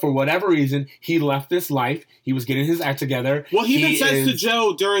 but for whatever reason, he left this life. He was getting his act together. Well, he even says to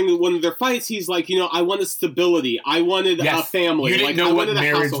Joe during one of their fights, he's like, I wanted stability. I wanted a family. You didn't know what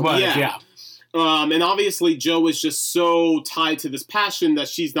marriage was. Yeah. And obviously Joe is just so tied to this passion that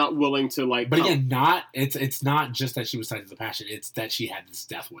she's not willing to But again, it's not just that she was tied to the passion; it's that she had this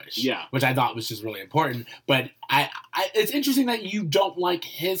death wish. Yeah, which I thought was just really important. But it's interesting that you don't like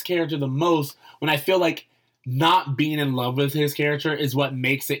his character the most, when I feel like not being in love with his character is what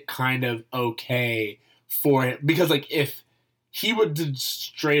makes it kind of okay for it. Because like if he would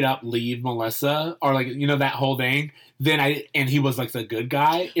straight up leave Melissa, or that whole thing, and he was like the good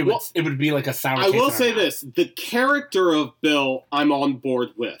guy, it would be like a sour taste. I will say this: the character of Bill, I'm on board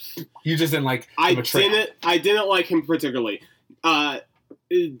with. You just didn't like. I didn't like him particularly. All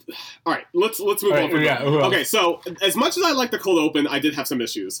right, let's move on from that. Okay, so as much as I like the cold open, I did have some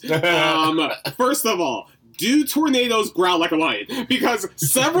issues. First of all, do tornadoes growl like a lion? Because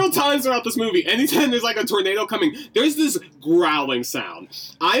several times throughout this movie, anytime there's like a tornado coming, there's this growling sound.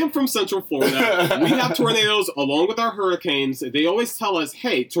 I am from Central Florida. We have tornadoes along with our hurricanes. They always tell us,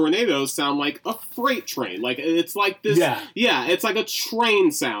 hey, tornadoes sound like a freight train. Like, it's like this. Yeah, it's like a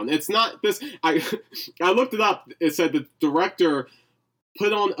train sound. It's not this. I looked it up. It said the director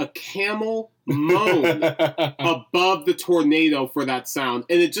put on a camel moan above the tornado for that sound.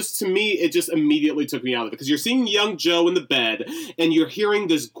 And it just immediately took me out of it. Because you're seeing young Joe in the bed, and you're hearing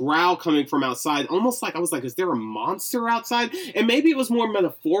this growl coming from outside. Almost like, I was like, is there a monster outside? And maybe it was more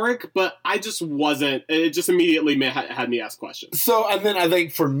metaphoric, but I just wasn't. It just immediately had me ask questions. So, and then I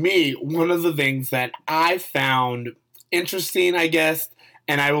think for me, one of the things that I found interesting, I guess,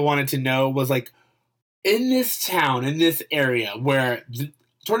 and I wanted to know was like, in this town, in this area where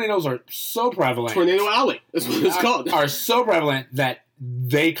tornadoes are so prevalent. Tornado Alley is what it's called. Are so prevalent that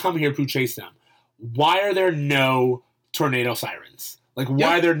they come here to chase them. Why are there no tornado sirens? Like,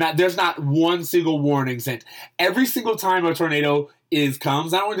 why are there not? There's not one single warning sent. Every single time a tornado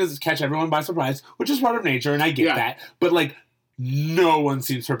comes, not only does it catch everyone by surprise, which is part of nature, and I get that, but like, no one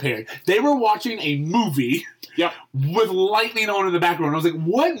seems prepared. They were watching a movie with lightning on in the background. I was like,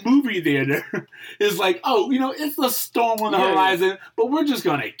 what movie theater is like, it's the storm on the horizon, but we're just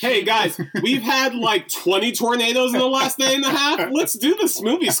going to... Hey, guys, we've had like 20 tornadoes in the last day and a half. Let's do this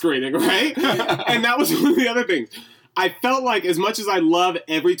movie screening, right? And that was one of the other things. I felt like as much as I love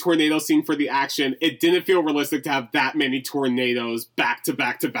every tornado scene for the action, it didn't feel realistic to have that many tornadoes back to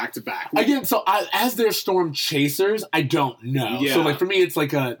back to back to back. Again, so as their storm chasers, I don't know. Yeah. So like for me, it's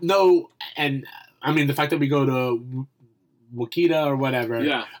like a no, and I mean the fact that we go to Wakita or whatever.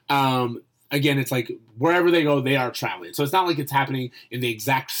 Yeah. Again, it's like wherever they go, they are traveling. So it's not like it's happening in the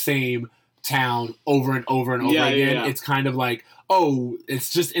exact same town over and over and over again. Yeah. It's kind of like, oh,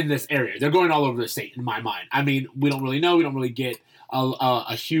 it's just in this area. They're going all over the state in my mind. I mean, we don't really know. We don't really get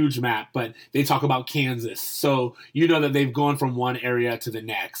a huge map, but they talk about Kansas. So you know that they've gone from one area to the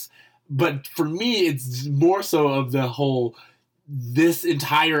next. But for me, it's more so of the whole, this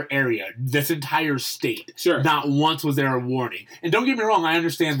entire area, this entire state. Sure. Not once was there a warning. And don't get me wrong, I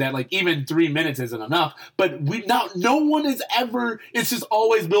understand that like even 3 minutes isn't enough, but no one is ever, it's just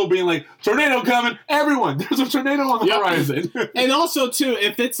always Bill being like, tornado coming, everyone, there's a tornado on the horizon. And also too,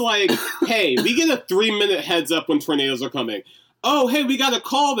 if it's like, hey, we get a 3-minute heads up when tornadoes are coming. Oh, hey, we got a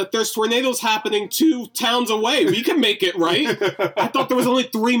call that there's tornadoes happening 2 towns away. We can make it, right? I thought there was only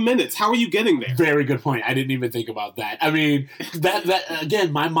 3 minutes. How are you getting there? Very good point. I didn't even think about that. I mean, that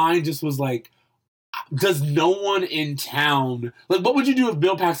again, my mind just was like, does no one in town, like, what would you do if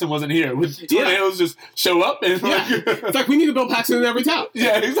Bill Paxton wasn't here? Would tornadoes just show up? And It's like we need a Bill Paxton in every town.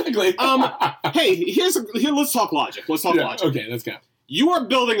 Yeah, exactly. Hey, let's talk logic. Logic. Okay, let's go. You are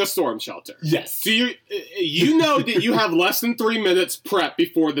building a storm shelter. Yes. Do you know that you have less than 3 minutes prep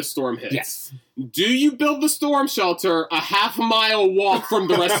before the storm hits? Yes. Do you build the storm shelter a half-mile walk from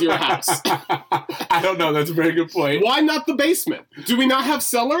the rest of your house? I don't know. That's a very good point. Why not the basement? Do we not have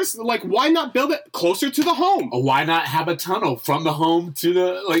cellars? Like, why not build it closer to the home? Why not have a tunnel from the home to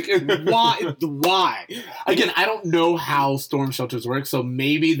the, like... Why? Again, I don't know how storm shelters work, so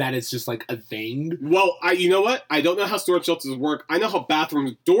maybe that is just, like, a thing. Well, you know what? I don't know how storm shelters work. I know how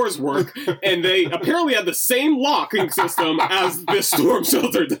bathroom doors work, and they apparently have the same locking system as this storm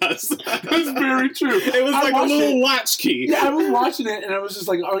shelter does. That's very true. It was like a little latch key. Yeah, I was watching it, and I was just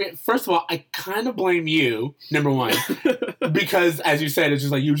like, okay, first of all, I kind of blame you, number one, because, as you said, it's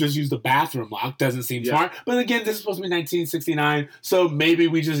just like, you just used the bathroom lock. Doesn't seem smart. But again, this is supposed to be 1969, so maybe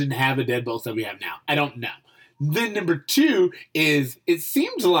we just didn't have the deadbolts that we have now. I don't know. Then number two is, it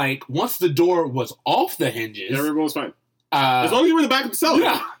seems like once the door was off the hinges... Everyone was fine. As long as you were in the back of the cellar.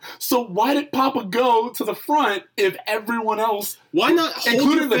 Yeah. So why did Papa go to the front if everyone else... Why not hold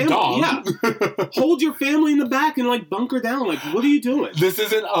including your family? the dog? Yeah. Hold your family in the back and, like, bunker down. Like, what are you doing? This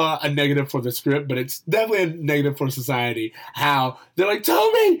isn't a negative for the script, but it's definitely a negative for society. How they're like,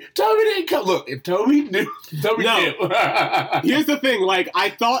 Toby didn't come. Look, if Toby knew, Toby knew. Here's the thing. Like,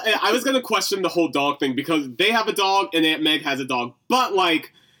 I thought... I was going to question the whole dog thing because they have a dog and Aunt Meg has a dog. But,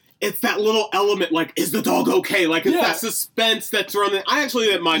 like... It's that little element, like, is the dog okay? Like, it's that suspense that's running. I actually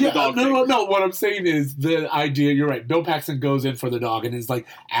didn't mind the dog thing. No. What I'm saying is the idea, you're right. Bill Paxton goes in for the dog, and it's like,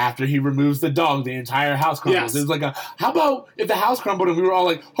 after he removes the dog, the entire house crumbles. Yes. It's like, how about if the house crumbled and we were all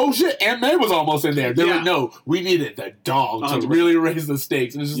like, oh shit, Aunt May was almost in there. They're like, no, we needed the dog to really raise the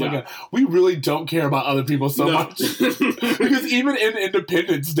stakes. And it's just we really don't care about other people so much. Because even in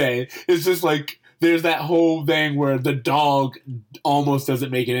Independence Day, it's just like, there's that whole thing where the dog almost doesn't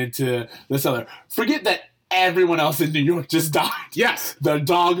make it into the cellar. Forget that everyone else in New York just died. Yes. The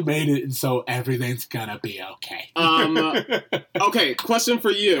dog made it, and so everything's gonna be okay. Okay, question for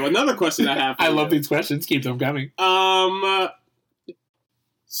you. Another question I have for you. love these questions. Keep them coming.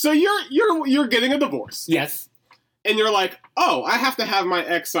 So you're getting a divorce. Yes. And you're like, oh, I have to have my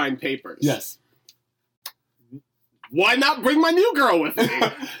ex sign papers. Yes. Why not bring my new girl with me?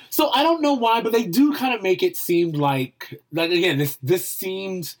 So I don't know why, but they do kind of make it seem like again, this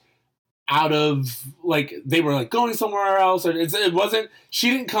seemed out of, like, they were like going somewhere else, or it wasn't,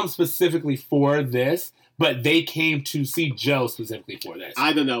 she didn't come specifically for this, but they came to see Joe specifically for this.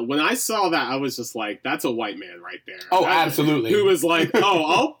 I don't know. When I saw that, I was just like, that's a white man right there. Oh, absolutely. Who was like,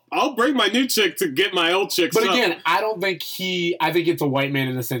 oh, I'll bring my new chick to get my old chick. But again, I think it's a white man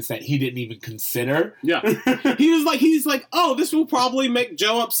in the sense that he didn't even consider. Yeah. he's like, oh, this will probably make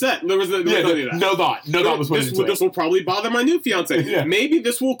Joe upset. There was no thought was put into it. This will probably bother my new fiance. Yeah. Maybe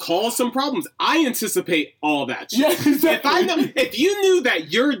this will cause some problems. I anticipate all that shit. Yeah, exactly. If you knew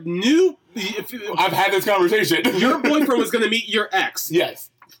that your new... I've had this conversation. Your boyfriend was going to meet your ex. Yes.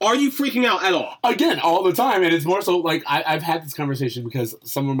 Are you freaking out at all? Again, all the time. And it's more so like I've had this conversation because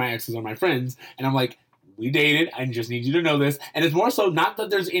some of my exes are my friends. And I'm like, we dated. I just need you to know this. And it's more so not that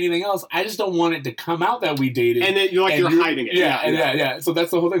there's anything else. I just don't want it to come out that we dated. And then you're hiding it. Yeah. So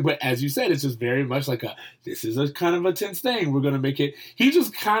that's the whole thing. But as you said, it's just very much like this is a kind of a tense thing. We're going to make it. He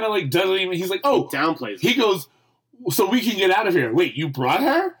just kind of like doesn't even, he's like, oh. Downplays. He goes, so we can get out of here. Wait, you brought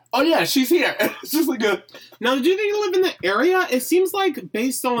her? Oh yeah, she's here. It's just like a. Now, do they live in the area? It seems like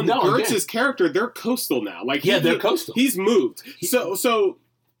based on Gertz's character, they're coastal now. Like they're coastal. He's moved. So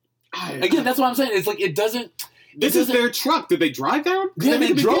again, that's what I'm saying. It's like it doesn't. This is their truck. Did they drive down? Yeah,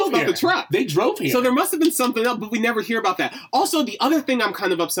 they drove about the truck. They drove here. So there must have been something else, but we never hear about that. Also, the other thing I'm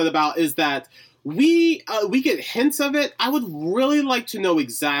kind of upset about is that we get hints of it. I would really like to know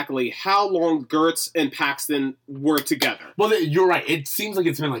exactly how long Gertz and Paxton were together. Well, you're right. It seems like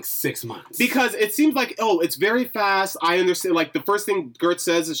it's been like 6 months. Because it seems like, it's very fast. I understand. Like, the first thing Gertz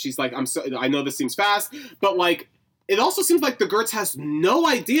says is she's like, I know this seems fast, but like, it also seems like the Gertz has no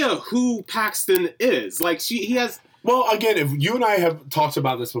idea who Paxton is. Like, he has... Well, again, if you and I have talked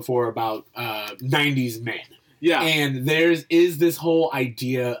about this before about 90s men. Yeah. And is this whole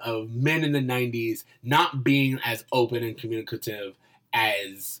idea of men in the 90s not being as open and communicative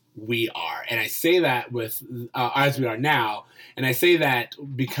as we are. And I say that with, as we are now, and I say that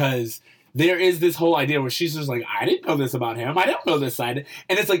because there is this whole idea where she's just like, I didn't know this about him. I don't know this side.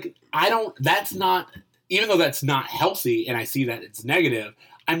 And it's like, that's not, even though that's not healthy and I see that it's negative,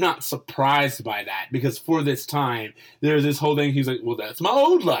 I'm not surprised by that because for this time, there's this whole thing. He's like, well, that's my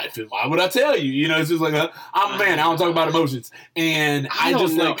old life. And why would I tell you? You know, it's just like, I'm a man. I don't talk about emotions. And I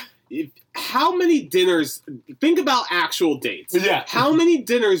just know. How many dinners, think about actual dates. Yeah. How many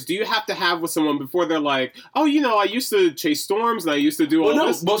dinners do you have to have with someone before they're like, oh, I used to chase storms and I used to do all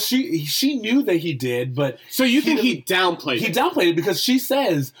this? Well, she knew that he did, but... So you think he downplayed it? He downplayed it because she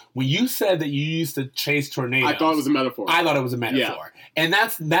says, when you said that you used to chase tornadoes... I thought it was a metaphor. I thought it was a metaphor. Yeah. And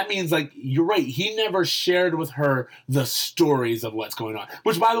that means, like, you're right. He never shared with her the stories of what's going on.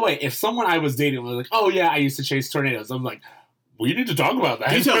 Which, by the way, if someone I was dating was like, oh, yeah, I used to chase tornadoes, I'm like... We need to talk about that.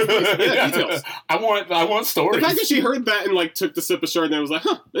 Details. Yeah, details. I want stories. The fact that she heard that and like took the sip of Chardonnay and was like,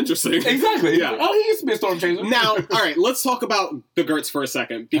 interesting. Exactly. Yeah. Oh, he used to be a storm chaser. Now, all right, let's talk about the Gertz for a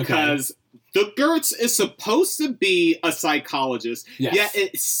second because the Gertz is supposed to be a psychologist. Yes. Yet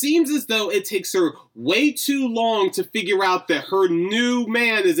it seems as though it takes her way too long to figure out that her new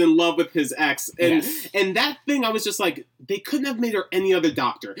man is in love with his ex. And that thing, I was just like, they couldn't have made her any other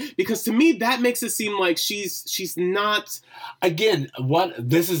doctor. Because to me, that makes it seem like she's not... Again,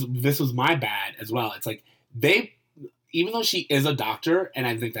 this was my bad as well. It's like, even though she is a doctor, and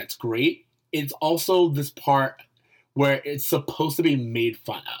I think that's great, it's also this part where it's supposed to be made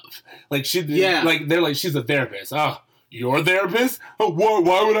fun of. Like, they're like, she's a therapist. Oh, you're a therapist? Oh,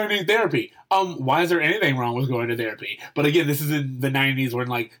 why would I need therapy? Why is there anything wrong with going to therapy? But again, this is in the 90s when,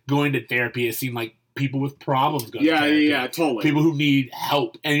 like, going to therapy, it seemed like people with problems go to therapy. Yeah, totally. People who need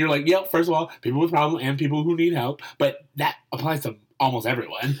help. And you're like, first of all, people with problems and people who need help. But that applies to almost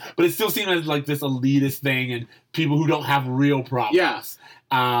everyone. But it still seems like this elitist thing and people who don't have real problems. Yes.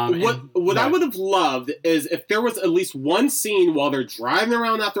 What I would have loved is if there was at least one scene while they're driving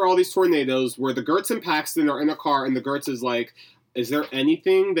around after all these tornadoes where the Gertz and Paxton are in a car and the Gertz is like, is there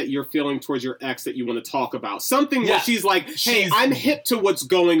anything that you're feeling towards your ex that you want to talk about? Something where she's like, hey, I'm hip to what's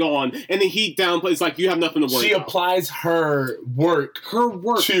going on. And then he downplays, like, you have nothing to worry about. She applies her work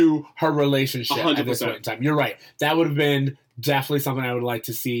to her relationship 100%. At this point in time. You're right. That would have been definitely something I would like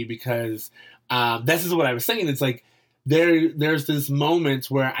to see because this is what I was saying. It's like there's this moment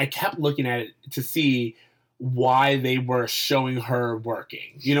where I kept looking at it to see why they were showing her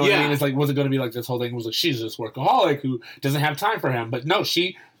working. You know what I mean? It's like, was it going to be like this whole thing was like, she's this workaholic who doesn't have time for him. But no,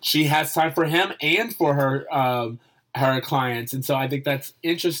 she has time for him and for her clients. And so I think that's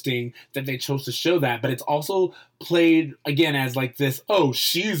interesting that they chose to show that. But it's also played, again, as like this,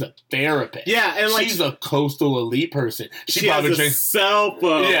 she's a therapist. Yeah, and like... She's a coastal elite person. She probably has a cell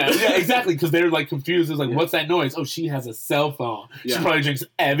phone. Yeah, exactly. Because they're like confused. It's like, what's that noise? Oh, she has a cell phone. Yeah. She probably drinks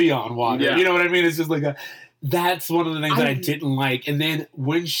Evian water. Yeah. You know what I mean? It's just like that's one of the things that I didn't like. And then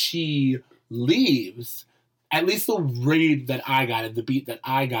when she leaves, at least the read that I got and the beat that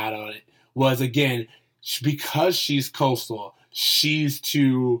I got on it was, again, because she's coastal, she's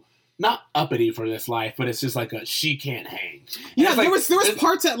too not uppity for this life, but it's just like she can't hang. Yeah, there was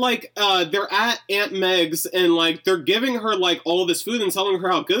parts at like they're at Aunt Meg's and like they're giving her like all this food and telling her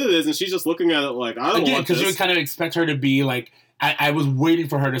how good it is, and she's just looking at it like, I don't want this. Because you would kind of expect her to be like. I was waiting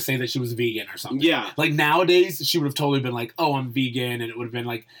for her to say that she was vegan or something. Yeah. Like nowadays, she would have totally been like, oh, I'm vegan, and it would have been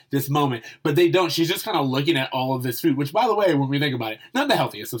like this moment. But they don't. She's just kind of looking at all of this food, which, by the way, when we think about it, not the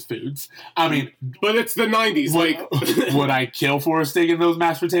healthiest of foods. I mean. But it's the 90s. Would I kill for a steak and those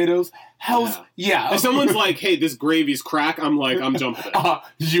mashed potatoes? Yeah. If someone's like, hey, this gravy's crack, I'm like, I'm jumping it.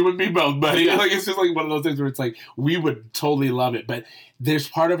 You and me both, buddy. Yeah. Like, it's just like one of those things where it's like, we would totally love it. But there's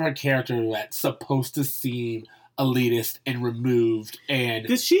part of her character that's supposed to seem elitist and removed, and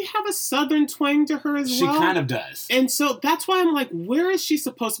does she have a Southern twang to her as she well? She kind of does. And so that's why I'm like, where is she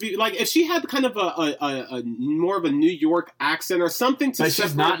supposed to be? Like, if she had kind of a more of a New York accent or something to But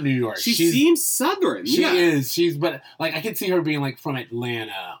she's not New York. She seems Southern. She is. But like, I could see her being like from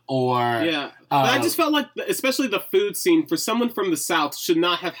Atlanta or... Yeah. But I just felt like, especially the food scene, for someone from the South, should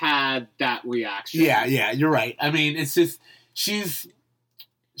not have had that reaction. Yeah, you're right. I mean, it's just... She's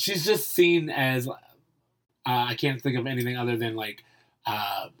just seen as... I can't think of anything other than like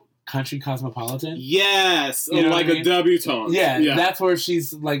country cosmopolitan. Yes, you know like a debutante. Yeah, that's where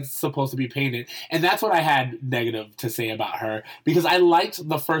she's like supposed to be painted, and that's what I had negative to say about her, because I liked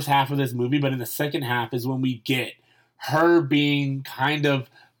the first half of this movie, but in the second half is when we get her being kind of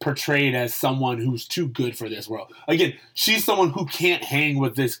portrayed as someone who's too good for this world. Again, she's someone who can't hang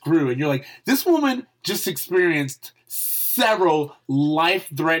with this crew, and you're like, this woman just experienced several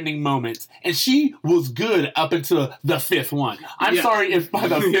life-threatening moments, and she was good up until the fifth one. I'm sorry if by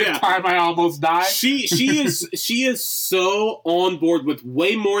the fifth time I almost died. She is so on board with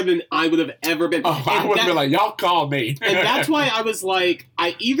way more than I would have ever been. Oh, I would have been like, y'all call me. And that's why I was like,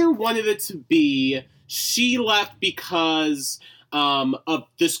 I either wanted it to be she left because of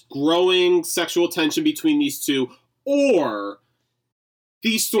this growing sexual tension between these two, or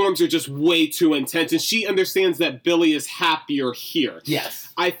these storms are just way too intense, and she understands that Billy is happier here.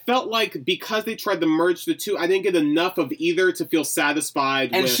 Yes. I felt like because they tried to merge the two, I didn't get enough of either to feel satisfied.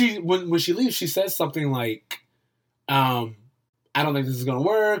 And she, when she leaves, she says something like, I don't think this is going to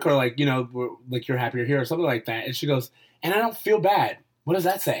work, or like, like you're happier here, or something like that. And she goes, and I don't feel bad. What does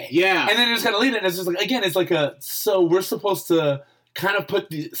that say? Yeah. And then it just kind of lead it, and it's just like, again, it's like so we're supposed to kind of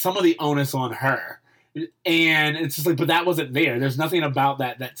put some of the onus on her. And it's just like, but that wasn't there. There's nothing about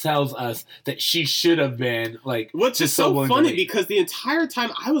that tells us that she should have been like. What's just so funny, because the entire time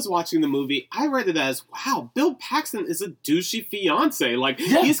I was watching the movie, I read it as, wow, Bill Paxton is a douchey fiance. Like,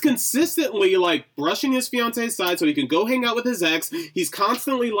 he's consistently like brushing his fiance aside so he can go hang out with his ex. He's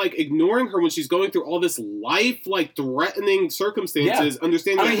constantly like ignoring her when she's going through all this life like threatening circumstances.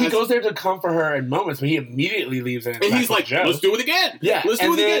 Understanding, I mean, he goes there to comfort her in moments, but he immediately leaves it. And he's like, let's do it again. Yeah, let's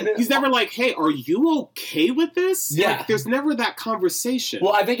do it again. He's never like, hey, are you okay with this? Yeah. Like, there's never that conversation.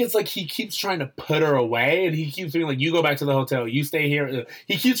 Well, I think it's like he keeps trying to put her away, and he keeps being like, you go back to the hotel, you stay here.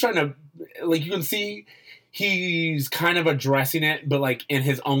 He keeps trying to, like, you can see he's kind of addressing it, but like in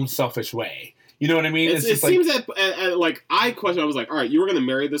his own selfish way. You know what I mean? It seems that, like, I was like, all right, you were going to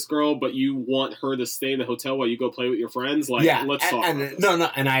marry this girl, but you want her to stay in the hotel while you go play with your friends? Like, let's talk. No,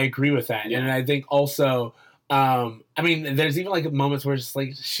 and I agree with that. Yeah. And I think also, I mean, there's even like moments where it's just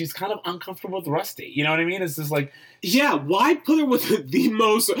like she's kind of uncomfortable with Rusty. You know what I mean? It's just like, yeah, why put her with the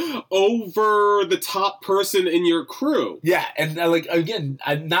most over the top person in your crew? Yeah, and like again,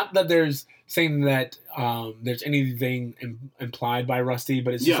 not that there's saying that there's anything implied by Rusty,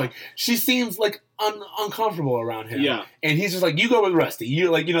 but it's just like she seems like uncomfortable around him. Yeah, and he's just like, you go with Rusty.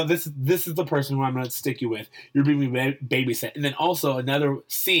 You're like, this is the person who I'm going to stick you with. You're being babysit. And then also another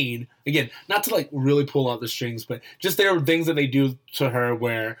scene, again, not to like really pull out the strings, but just there are things that they do to her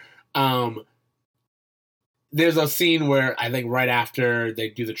where there's a scene where I think right after they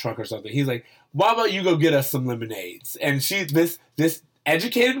do the truck or something, he's like, why about you go get us some lemonades? And she's this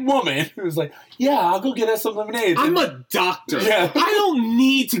educated woman who's like, yeah, I'll go get us some lemonade. I'm a doctor. Yeah. I don't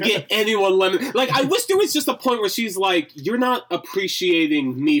need to get anyone lemon. Like, I wish there was just a point where she's like, you're not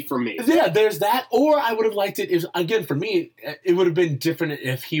appreciating me for me. Yeah, there's that. Or I would have liked it if, again, for me, it would have been different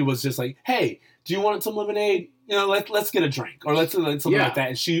if he was just like, hey, do you want some lemonade? Let's get a drink, or let's something like that.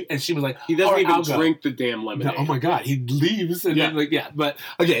 And she was like, he doesn't even drink the damn lemonade. No, oh my god, he leaves and then But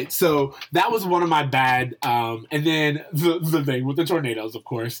okay, so that was one of my bad. And then the thing with the tornadoes, of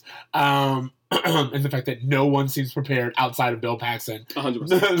course, and the fact that no one seems prepared outside of Bill Paxton.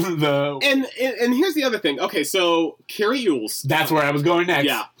 100%. And here's the other thing. Okay, so Carrie Ewells. That's where I was going next.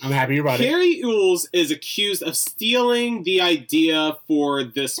 Yeah, I'm happy about it. Carrie Ewells is accused of stealing the idea for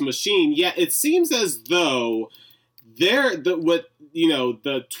this machine. Yet it seems as though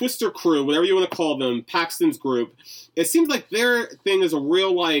the Twister crew, whatever you want to call them, Paxton's group, it seems like their thing is a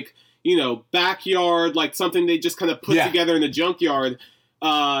real, like, backyard, like something they just kind of put together in the junkyard.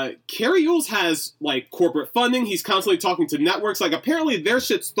 Carrie Ewells has, like, corporate funding. He's constantly talking to networks. Like, apparently their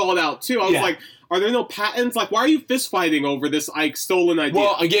shit's thought out, too. I was like, are there no patents? Like, why are you fist fighting over this, like, stolen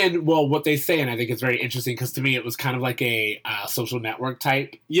idea? Well, what they say, and I think it's very interesting, because to me it was kind of like a social network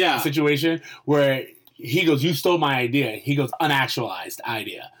type situation, where he goes, you stole my idea. He goes, unactualized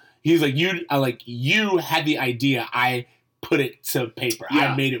idea. He's like, you had the idea. I put it to paper.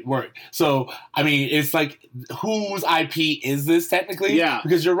 Yeah. I made it work. So, I mean, it's like, whose IP is this technically? Yeah.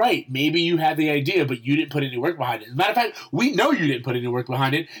 Because you're right. Maybe you had the idea, but you didn't put any work behind it. As a matter of fact, we know you didn't put any work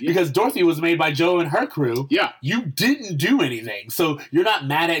behind it because Dorothy was made by Joe and her crew. Yeah. You didn't do anything. So you're not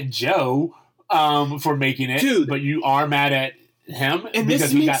mad at Joe for making it, Dude. but you are mad at him And because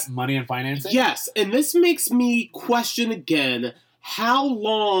this he makes- got money and financing? Yes, and this makes me question again how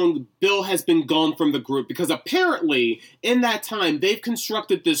long Bill has been gone from the group, because apparently in that time they've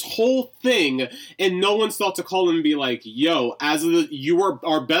constructed this whole thing and no one's thought to call him and be like, yo, you were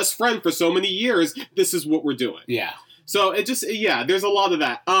our best friend for so many years, this is what we're doing. Yeah. So it just, there's a lot of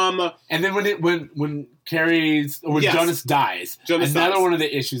that. And then when Yes. Jonas dies, Jonas another dies. one of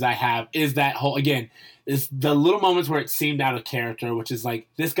the issues I have is that whole, again, is the little moments where it seemed out of character, which is like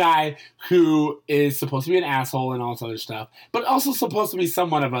this guy who is supposed to be an asshole and all this other stuff, but also supposed to be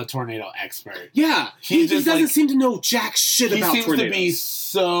somewhat of a tornado expert. Yeah, he just, doesn't like- seem to know jack shit He about seems tornadoes. to be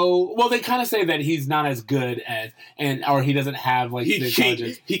so well. They kind of say that he's not as good as, or he doesn't have like the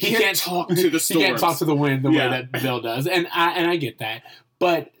intelligence. He can't talk to the He storms. can't talk to the wind the way Yeah. that Bill does, and I get that.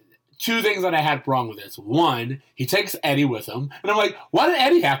 But two things that I had wrong with this: one, he takes Eddie with him, and I'm like, why did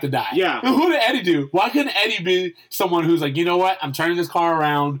Eddie have to die? Yeah. Who did Eddie do? Why couldn't Eddie be someone who's like, you know what, I'm turning this car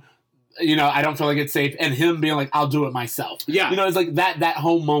around. You know, I don't feel like it's safe, and him being like, I'll do it myself. Yeah. You know, it's like that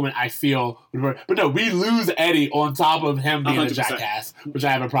whole moment I feel, but no, we lose Eddie on top of him being 100%. a jackass, which I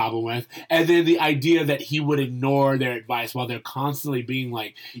have a problem with. And then the idea that he would ignore their advice while they're constantly being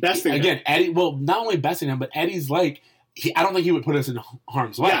like, Besting him. again, Eddie, well, not only besting him, but Eddie's like, I don't think he would put us in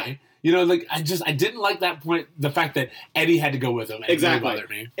harm's way. Yeah. You know, like, I didn't like that point, the fact that Eddie had to go with him. It Exactly. really bothered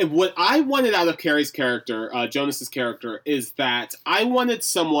me. And what I wanted out of Carrie's character, Jonas's character, is that I wanted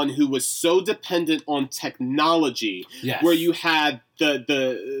someone who was so dependent on technology, Yes. where you had that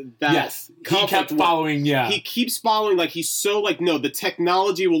yes. He conflict kept where following, He keeps following, like, he's so like, no, the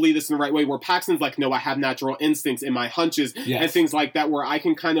technology will lead us in the right way, where Paxton's like, no, I have natural instincts in my hunches Yes. and things like that, where I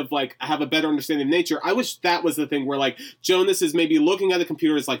can kind of like have a better understanding of nature. I wish that was the thing where like Jonas is maybe looking at a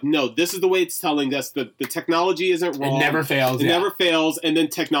computer, is like, no, this is the way it's telling us the technology isn't wrong. It never fails. It never fails, and then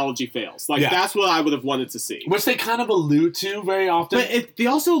technology fails. Like, Yeah. that's what I would have wanted to see. Which they kind of allude to very often. But they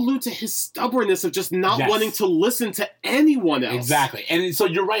also allude to his stubbornness of just not Yes. wanting to listen to anyone else. Exactly. And so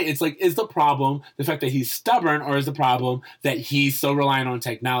you're right. It's like, is the problem the fact that he's stubborn, or is the problem that he's so reliant on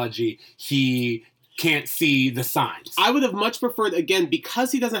technology he can't see the signs? I would have much preferred, again,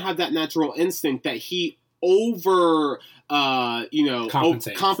 because he doesn't have that natural instinct, that he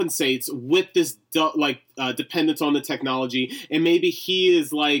compensates with this dependence on the technology, and maybe he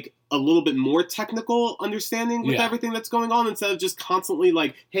is like a little bit more technical understanding with Yeah. everything that's going on, instead of just constantly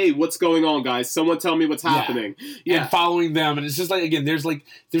like, hey, what's going on, guys? Someone tell me what's happening. And following them, and it's just like, again, there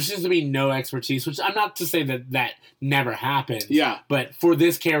seems to be no expertise, which I'm not to say that never happens. Yeah. But for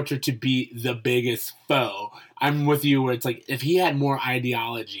this character to be the biggest foe, I'm with you where it's like, if he had more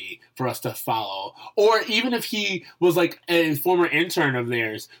ideology for us to follow, or even if he was like a former intern of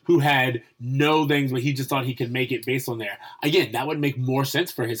theirs who had no things, but he just thought he could make it based on there, again, that would make more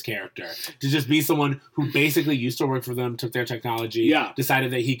sense for his character to just be someone who basically used to work for them, took their technology, decided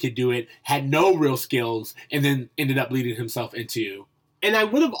that he could do it, had no real skills, and then ended up leading himself into. And I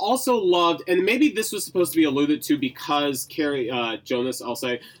would have also loved, and maybe this was supposed to be alluded to because Jonas, I'll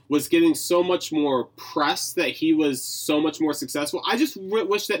say, was getting so much more press, that he was so much more successful. I just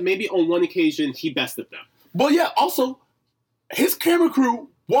wish that maybe on one occasion he bested them. Well, yeah, also, his camera crew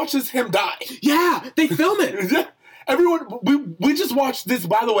watches him die. Yeah, they film it. Yeah. Everyone, we just watched this,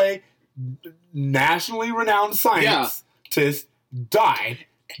 by the way, nationally renowned scientist die.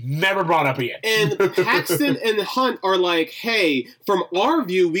 Never brought up again. And Paxton and Hunt are like, hey, from our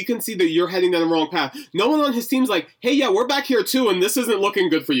view, we can see that you're heading down the wrong path. No one on his team's like, hey, yeah, we're back here too, and this isn't looking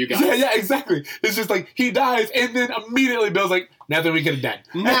good for you guys. Yeah, exactly. It's just like, he dies, and then immediately Bill's like, nothing we could have done.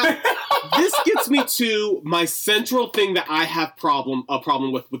 Now, this gets me to my central thing that I have a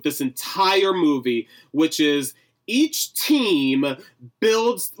problem with this entire movie, which is each team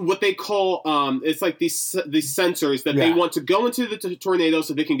builds what they call, it's like these sensors that they want to go into the tornado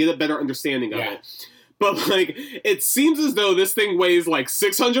so they can get a better understanding of it. But, like, it seems as though this thing weighs, like,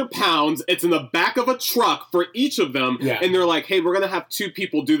 600 pounds. It's in the back of a truck for each of them. Yeah. And they're like, hey, we're going to have 2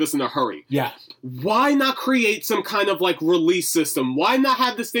 people do this in a hurry. Yeah. Why not create some kind of, like, release system? Why not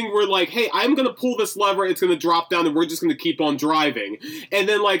have this thing where, like, hey, I'm going to pull this lever, it's going to drop down, and we're just going to keep on driving. And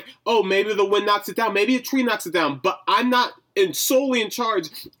then, like, oh, maybe the wind knocks it down. Maybe a tree knocks it down. But I'm not and solely in charge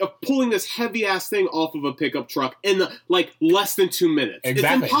of pulling this heavy ass thing off of a pickup truck in like less than 2 minutes.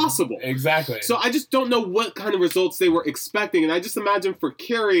 Exactly. It's impossible. Exactly. So I just don't know what kind of results they were expecting, and I just imagine for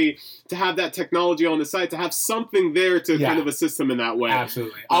Carrie to have that technology on the site, to have something there to kind of assist them in that way.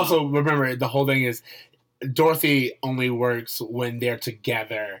 Absolutely. Also, remember, the whole thing is Dorothy only works when they're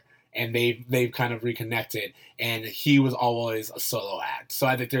together and they've kind of reconnected, and he was always a solo act. So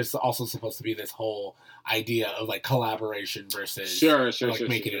I think there's also supposed to be this whole idea of like collaboration versus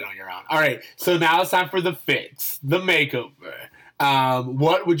making it on your own. All right, so now it's time for the fix, the makeover.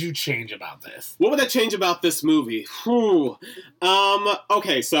 What would you change about this? What would I change about this movie?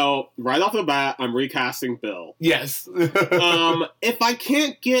 Okay, so right off the bat, I'm recasting Bill. Yes. If I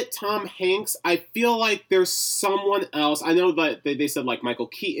can't get Tom Hanks, I feel like there's someone else. I know that they said like Michael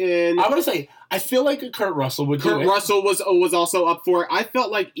Keaton. I would say I feel like Kurt Russell would do it. Kurt Russell was also up for it. I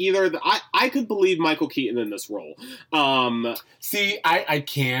felt like I could believe Michael Keaton in this role. See, I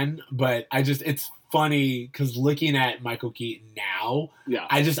can, but it's funny because looking at Michael Keaton now,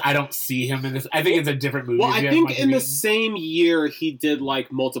 I don't see him in this. I think it's a different movie. Well, I think in the same year he did like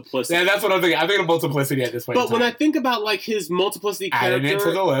Multiplicity. Yeah, that's what I'm thinking. I'm thinking of Multiplicity at this point. But when I think about like his Multiplicity character, adding it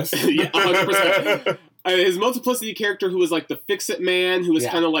to the list, yeah, 100%. His Multiplicity character, who was like the fix-it man, who was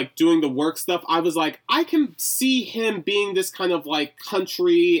kind of like doing the work stuff, I was like, I can see him being this kind of like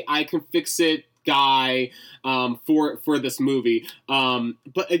country, I can fix it guy for this movie.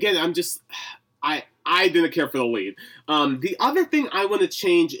 But again, I didn't care for the lead. The other thing I want to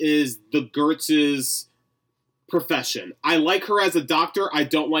change is the Gertz's profession. I like her as a doctor. I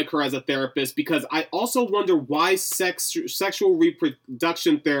don't like her as a therapist, because I also wonder why sexual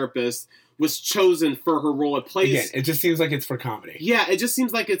reproduction therapist was chosen for her role. It plays. Again, it just seems like it's for comedy. Yeah, it just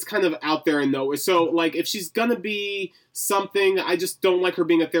seems like it's kind of out there and nowhere. So, like, if she's gonna be something, I just don't like her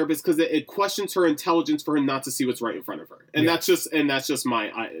being a therapist, because it questions her intelligence for her not to see what's right in front of her, and that's just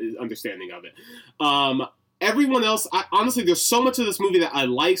my understanding of it. Everyone else, honestly, there's so much of this movie that I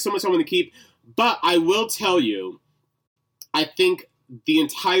like, so much I want to keep, but I will tell you, I think the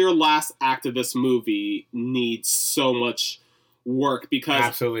entire last act of this movie needs so much work, because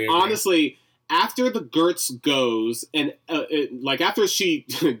absolutely honestly, after the Gertz goes, and after she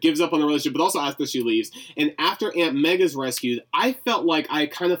gives up on the relationship, but also after she leaves, and after Aunt Meg is rescued, I felt like I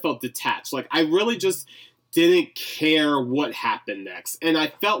kind of felt detached. Like, I really just didn't care what happened next, and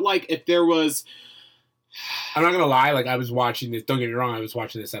I felt like if there was... I'm not gonna lie, like, I was watching this, don't get me wrong, I was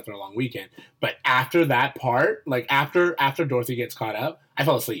watching this after a long weekend, but after that part, like, after Dorothy gets caught up, I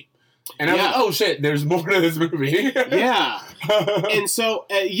fell asleep. And I was like, oh shit, there's more to this movie. Yeah. And so,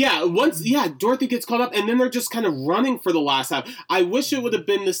 once Dorothy gets caught up, and then they're just kind of running for the last half. I wish it would have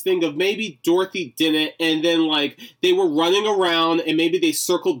been this thing of maybe Dorothy didn't, and then, like, they were running around, and maybe they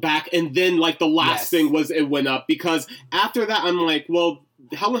circled back, and then, like, the last thing was it went up. Because after that, I'm like, well,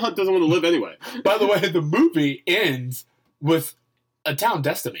 Helen Hunt doesn't want to live anyway. By the way, the movie ends with a town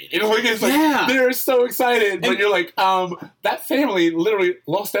decimated. It's like, they're so excited, but you're like, that family literally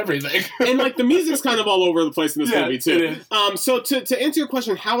lost everything. And like, the music's kind of all over the place in this movie too. It is. So to answer your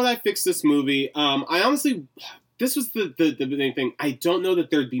question, how would I fix this movie? I honestly, this was the main thing. I don't know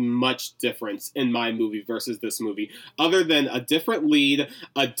that there'd be much difference in my movie versus this movie, other than a different lead,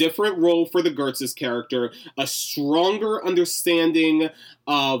 a different role for the Gertz's character, a stronger understanding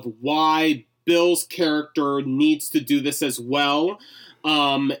of why Bill's character needs to do this as well,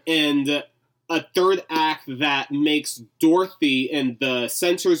 and a third act that makes Dorothy and the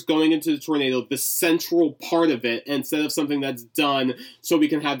sensors going into the tornado the central part of it, instead of something that's done so we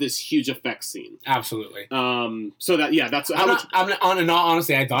can have this huge effect scene. Absolutely. So that that's.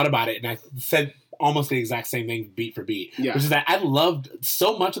 Honestly, I thought about it and I said almost the exact same thing, beat for beat. Yeah. Which is that I loved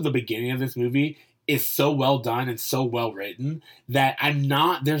so much of the beginning of this movie. Is so well done and so well written that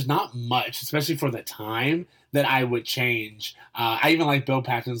there's not much, especially for the time, that I would change. I even like Bill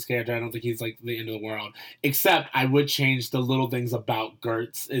Paxton's character. I don't think he's like the end of the world, except I would change the little things about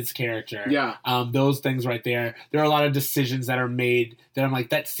Gertz's character. Yeah. Those things right there. There are a lot of decisions that are made that I'm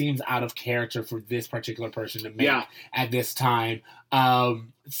like, that seems out of character for this particular person to make at this time.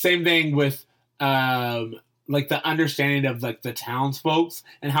 Same thing with, like the understanding of like the townsfolk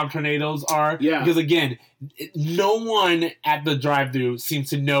and how tornadoes are. Yeah. Because again, no one at the drive-thru seems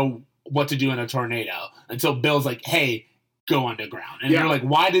to know what to do in a tornado until Bill's like, hey, go underground. And you're like,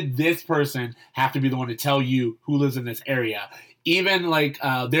 why did this person have to be the one to tell you who lives in this area? Even like,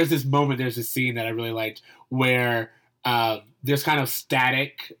 there's this scene that I really liked where there's kind of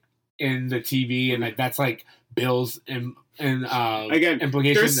static in the TV, and like that's like Bill's and Again,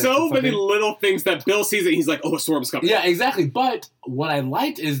 implications. there's so many little things that Bill sees it. He's like, "Oh, a storm's coming." Yeah, exactly. But what I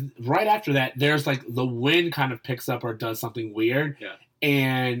liked is right after that, there's like the wind kind of picks up or does something weird. Yeah.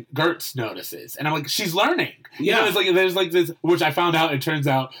 And Gertz notices, and I'm like, she's learning. Yeah, you know, it's like there's like this, which I found out. It turns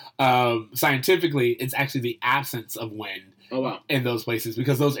out scientifically, it's actually the absence of wind. Oh wow. In those places,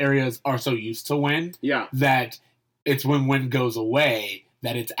 because those areas are so used to wind. Yeah. That it's when wind goes away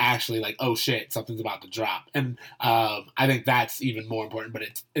that it's actually like, oh shit, something's about to drop. And I think that's even more important, but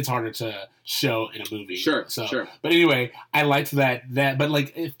it's harder to show in a movie. Sure. But anyway, I liked that. But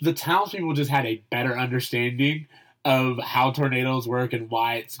like, if the townspeople just had a better understanding of how tornadoes work and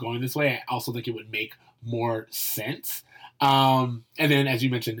why it's going this way, I also think it would make more sense. And then, as you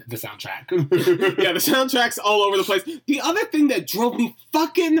mentioned, the soundtrack. Yeah, the soundtrack's all over the place. The other thing that drove me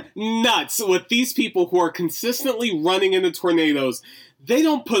fucking nuts with these people who are consistently running into tornadoes, they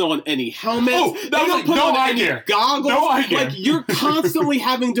don't put on any helmets. Oh, they don't put on any goggles. No eye gear. Like, you're constantly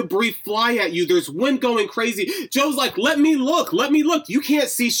having debris fly at you. There's wind going crazy. Joe's like, let me look. You can't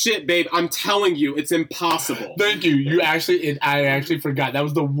see shit, babe. I'm telling you, it's impossible. Thank you. I actually forgot. That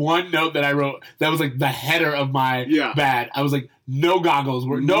was the one note that I wrote. That was like the header of my bad. I was like, no goggles,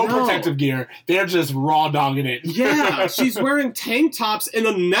 no protective gear. They're just raw dogging it. Yeah, she's wearing tank tops and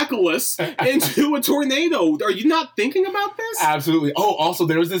a necklace into a tornado. Are you not thinking about this? Absolutely. Oh, also,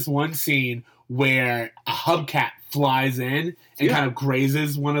 there was this one scene where a hubcap flies in and kind of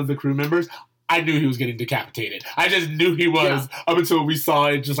grazes one of the crew members. I knew he was getting decapitated. I just knew he was up until we saw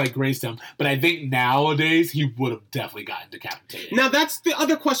it just like grazed him. But I think nowadays he would have definitely gotten decapitated. Now that's the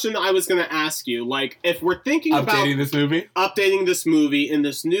other question I was going to ask you. Like, if we're thinking about updating this movie in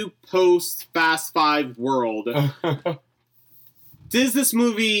this new post Fast 5 world, is this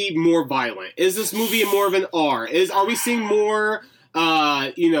movie more violent? Is this movie more of an R? Are we seeing more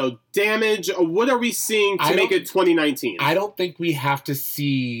damage? What are we seeing to make it 2019? I don't think we have to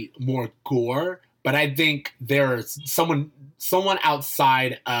see more gore, but I think there's someone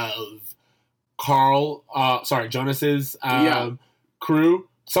outside of Jonas's crew.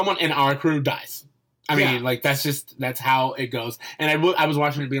 Someone in our crew dies. I mean, like that's how it goes. And I was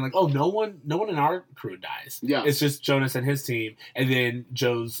watching it being like, oh, no one in our crew dies. Yeah, it's just Jonas and his team, and then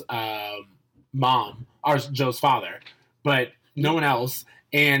Joe's mom, or Joe's father, but no one else.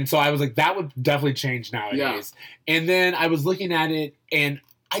 And so I was like, that would definitely change nowadays. Yeah. And then I was looking at it, and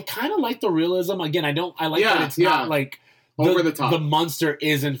I kind of like the realism. Again, I like that it's not like over the top. The monster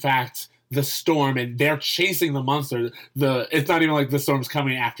is in fact the storm, and they're chasing the monster. It's not even like the storm's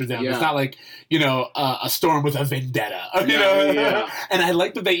coming after them. Yeah. It's not like, a storm with a vendetta. Yeah. And I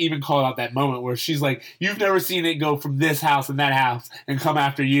like that they even called out that moment where she's like, you've never seen it go from this house and that house and come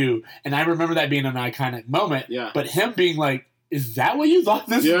after you. And I remember that being an iconic moment. Yeah. But him being like, is that what you thought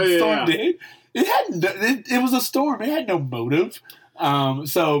this storm did? It was a storm. It had no motive.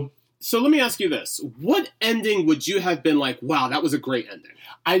 So let me ask you this. What ending would you have been like, wow, that was a great ending?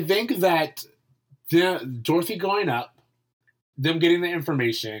 I think that Dorothy going up, them getting the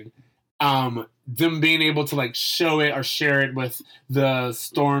information, them being able to like show it or share it with the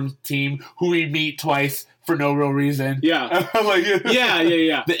Storm team, who we meet twice for no real reason. Yeah.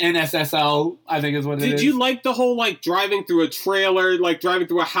 The NSSL, I think is what it is. Did you like the whole like driving through a trailer, like driving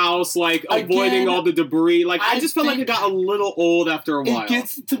through a house, like avoiding all the debris? Like I just felt like it got a little old after a while. It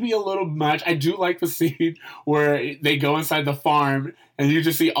gets to be a little much. I do like the scene where they go inside the farm and you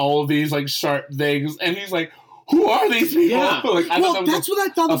just see all of these like sharp things, and he's like, who are these people? Yeah. That's what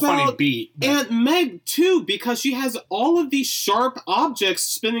I thought about funny beat. Aunt Meg, too, because she has all of these sharp objects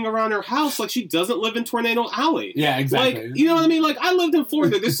spinning around her house like she doesn't live in Tornado Alley. Yeah, exactly. Like, you know what I mean? Like, I lived in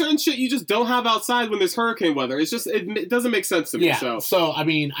Florida. There's certain shit you just don't have outside when there's hurricane weather. It's just, it doesn't make sense to me. Yeah, so I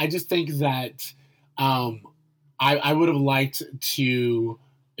mean, I just think that I would have liked to,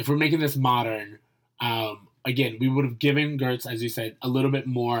 if we're making this modern, again, we would have given Gertz, as you said, a little bit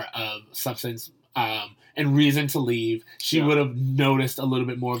more of substance and reason to leave. She would have noticed a little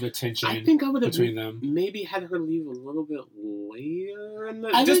bit more of the tension. I think I would have between them. Maybe had her leave a little bit later,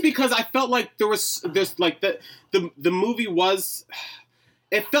 because I felt like there's like the movie was.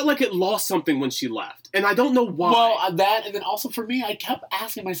 It felt like it lost something when she left, and I don't know why. Well, that, and then also for me, I kept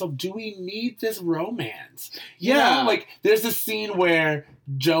asking myself, do we need this romance? You know, like, there's this scene where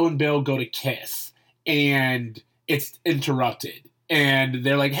Joe and Bill go to kiss, and it's interrupted. And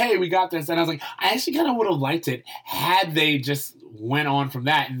they're like, hey, we got this. And I was like, I actually kind of would have liked it had they just went on from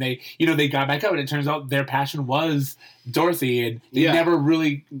that. And they got back up. And it turns out their passion was Dorothy. And they never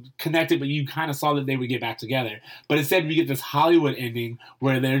really connected, but you kind of saw that they would get back together. But instead, we get this Hollywood ending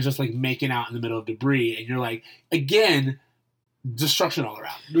where they're just like making out in the middle of debris. And you're like, again, destruction all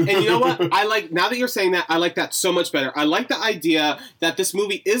around. And you know what? I like, now that you're saying that, I like that so much better. I like the idea that this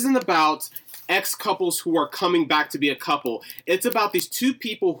movie isn't about ex-couples who are coming back to be a couple. It's about these two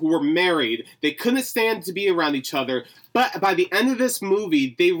people who were married. They couldn't stand to be around each other. But by the end of this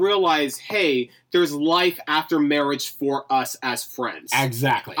movie, they realize, hey, there's life after marriage for us as friends.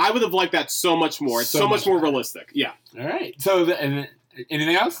 Exactly. I would have liked that so much more. It's so much more realistic. Yeah. All right. So,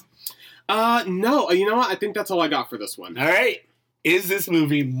 anything else? No. You know what? I think that's all I got for this one. All right. Is this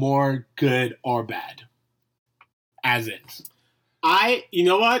movie more good or bad? As is. You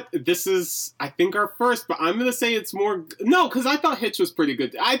know what? This is, I think, our first, but I'm going to say it's more, no, because I thought Hitch was pretty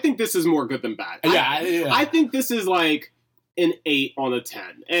good. I think this is more good than bad. Yeah. I think this is like an 8 on a 10.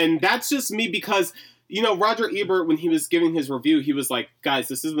 And that's just me because, you know, Roger Ebert, when he was giving his review, he was like, guys,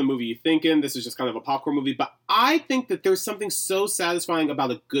 this isn't the movie you're thinking. This is just kind of a popcorn movie. But I think that there's something so satisfying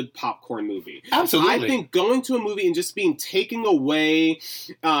about a good popcorn movie. Absolutely. I think going to a movie and just being taken away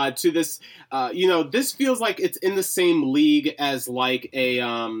to this, you know, this feels like it's in the same league as like a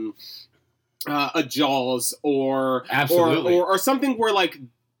Jaws or something where like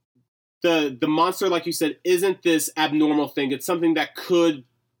the monster, like you said, isn't this abnormal thing. It's something that could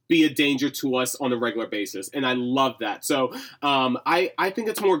be a danger to us on a regular basis, and I love that. So I think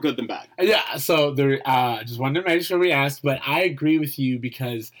it's more good than bad. Yeah, so there, just wanted to make sure we asked, but I agree with you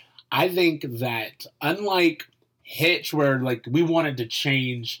because I think that unlike Hitch, where like we wanted to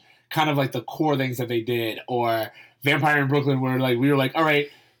change kind of like the core things that they did, or Vampire in Brooklyn, where like we were like, all right,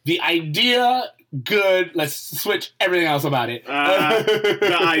 the idea good, let's switch everything else about it.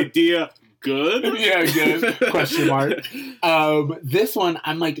 The idea good? Yeah, good. Question mark. This one,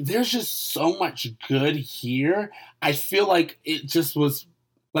 I'm like, there's just so much good here. I feel like it just was,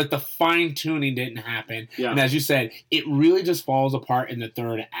 like, the fine-tuning didn't happen. Yeah. And as you said, it really just falls apart in the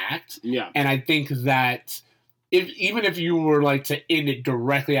third act. Yeah. And I think that even if you were, like, to end it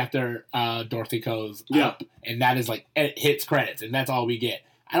directly after Dorothy goes up, and that is, like, it hits credits, and that's all we get,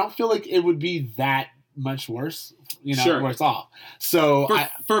 I don't feel like it would be that much worse, you know, worse off. So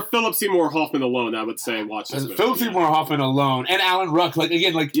for Philip Seymour Hoffman alone, I would say watch this movie. Philip Seymour Hoffman alone and Alan Ruck, like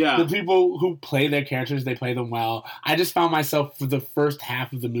again, like the people who play their characters, they play them well. I just found myself for the first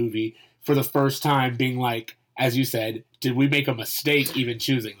half of the movie, for the first time, being like, as you said, did we make a mistake even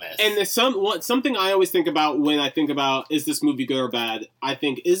choosing this? And there's something I always think about when I think about, is this movie good or bad? I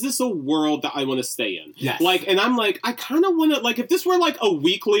think, is this a world that I want to stay in? Yes. Like, and I'm like, I kind of want to, like, if this were like a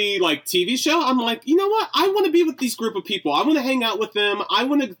weekly, like, TV show, I'm like, you know what? I want to be with these group of people. I want to hang out with them. I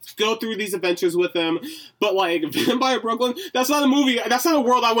want to go through these adventures with them. But, like, Vampire Brooklyn, that's not a movie. That's not a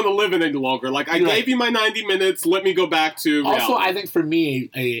world I want to live in any longer. Like, I gave you my 90 minutes. Let me go back to reality. Also, I think for me,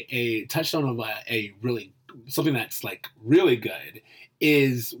 a touchstone of a really something that's like really good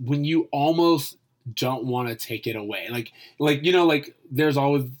is when you almost don't want to take it away. Like you know, like there's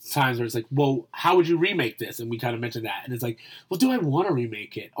always times where it's like, well, how would you remake this? And we kind of mentioned that, and it's like, well, do I want to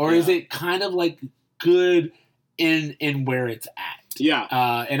remake it, or is it kind of like good in where it's at?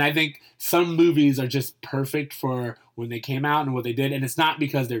 Yeah. And I think some movies are just perfect for when they came out and what they did, and it's not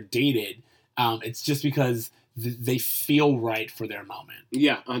because they're dated. It's just because they feel right for their moment.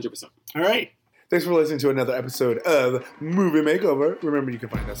 Yeah, 100%. All right. Thanks for listening to another episode of Movie Makeover. Remember, you can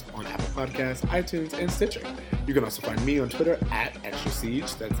find us on Apple Podcasts, iTunes, and Stitcher. You can also find me on Twitter at Extra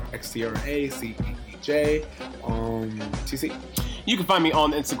Siege. That's XTRACEEJ on TC. You can find me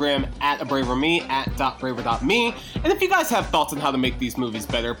on Instagram at abraverme, at .braver.me. And if you guys have thoughts on how to make these movies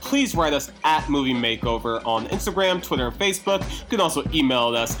better, please write us at Movie Makeover on Instagram, Twitter, and Facebook. You can also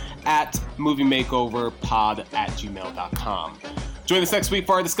email us at moviemakeoverpod@gmail.com. Join us next week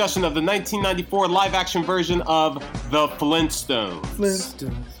for our discussion of the 1994 live-action version of The Flintstones.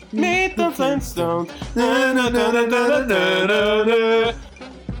 Flintstones. Meet the Flintstones. Na, na, na, na, na, na, na, na.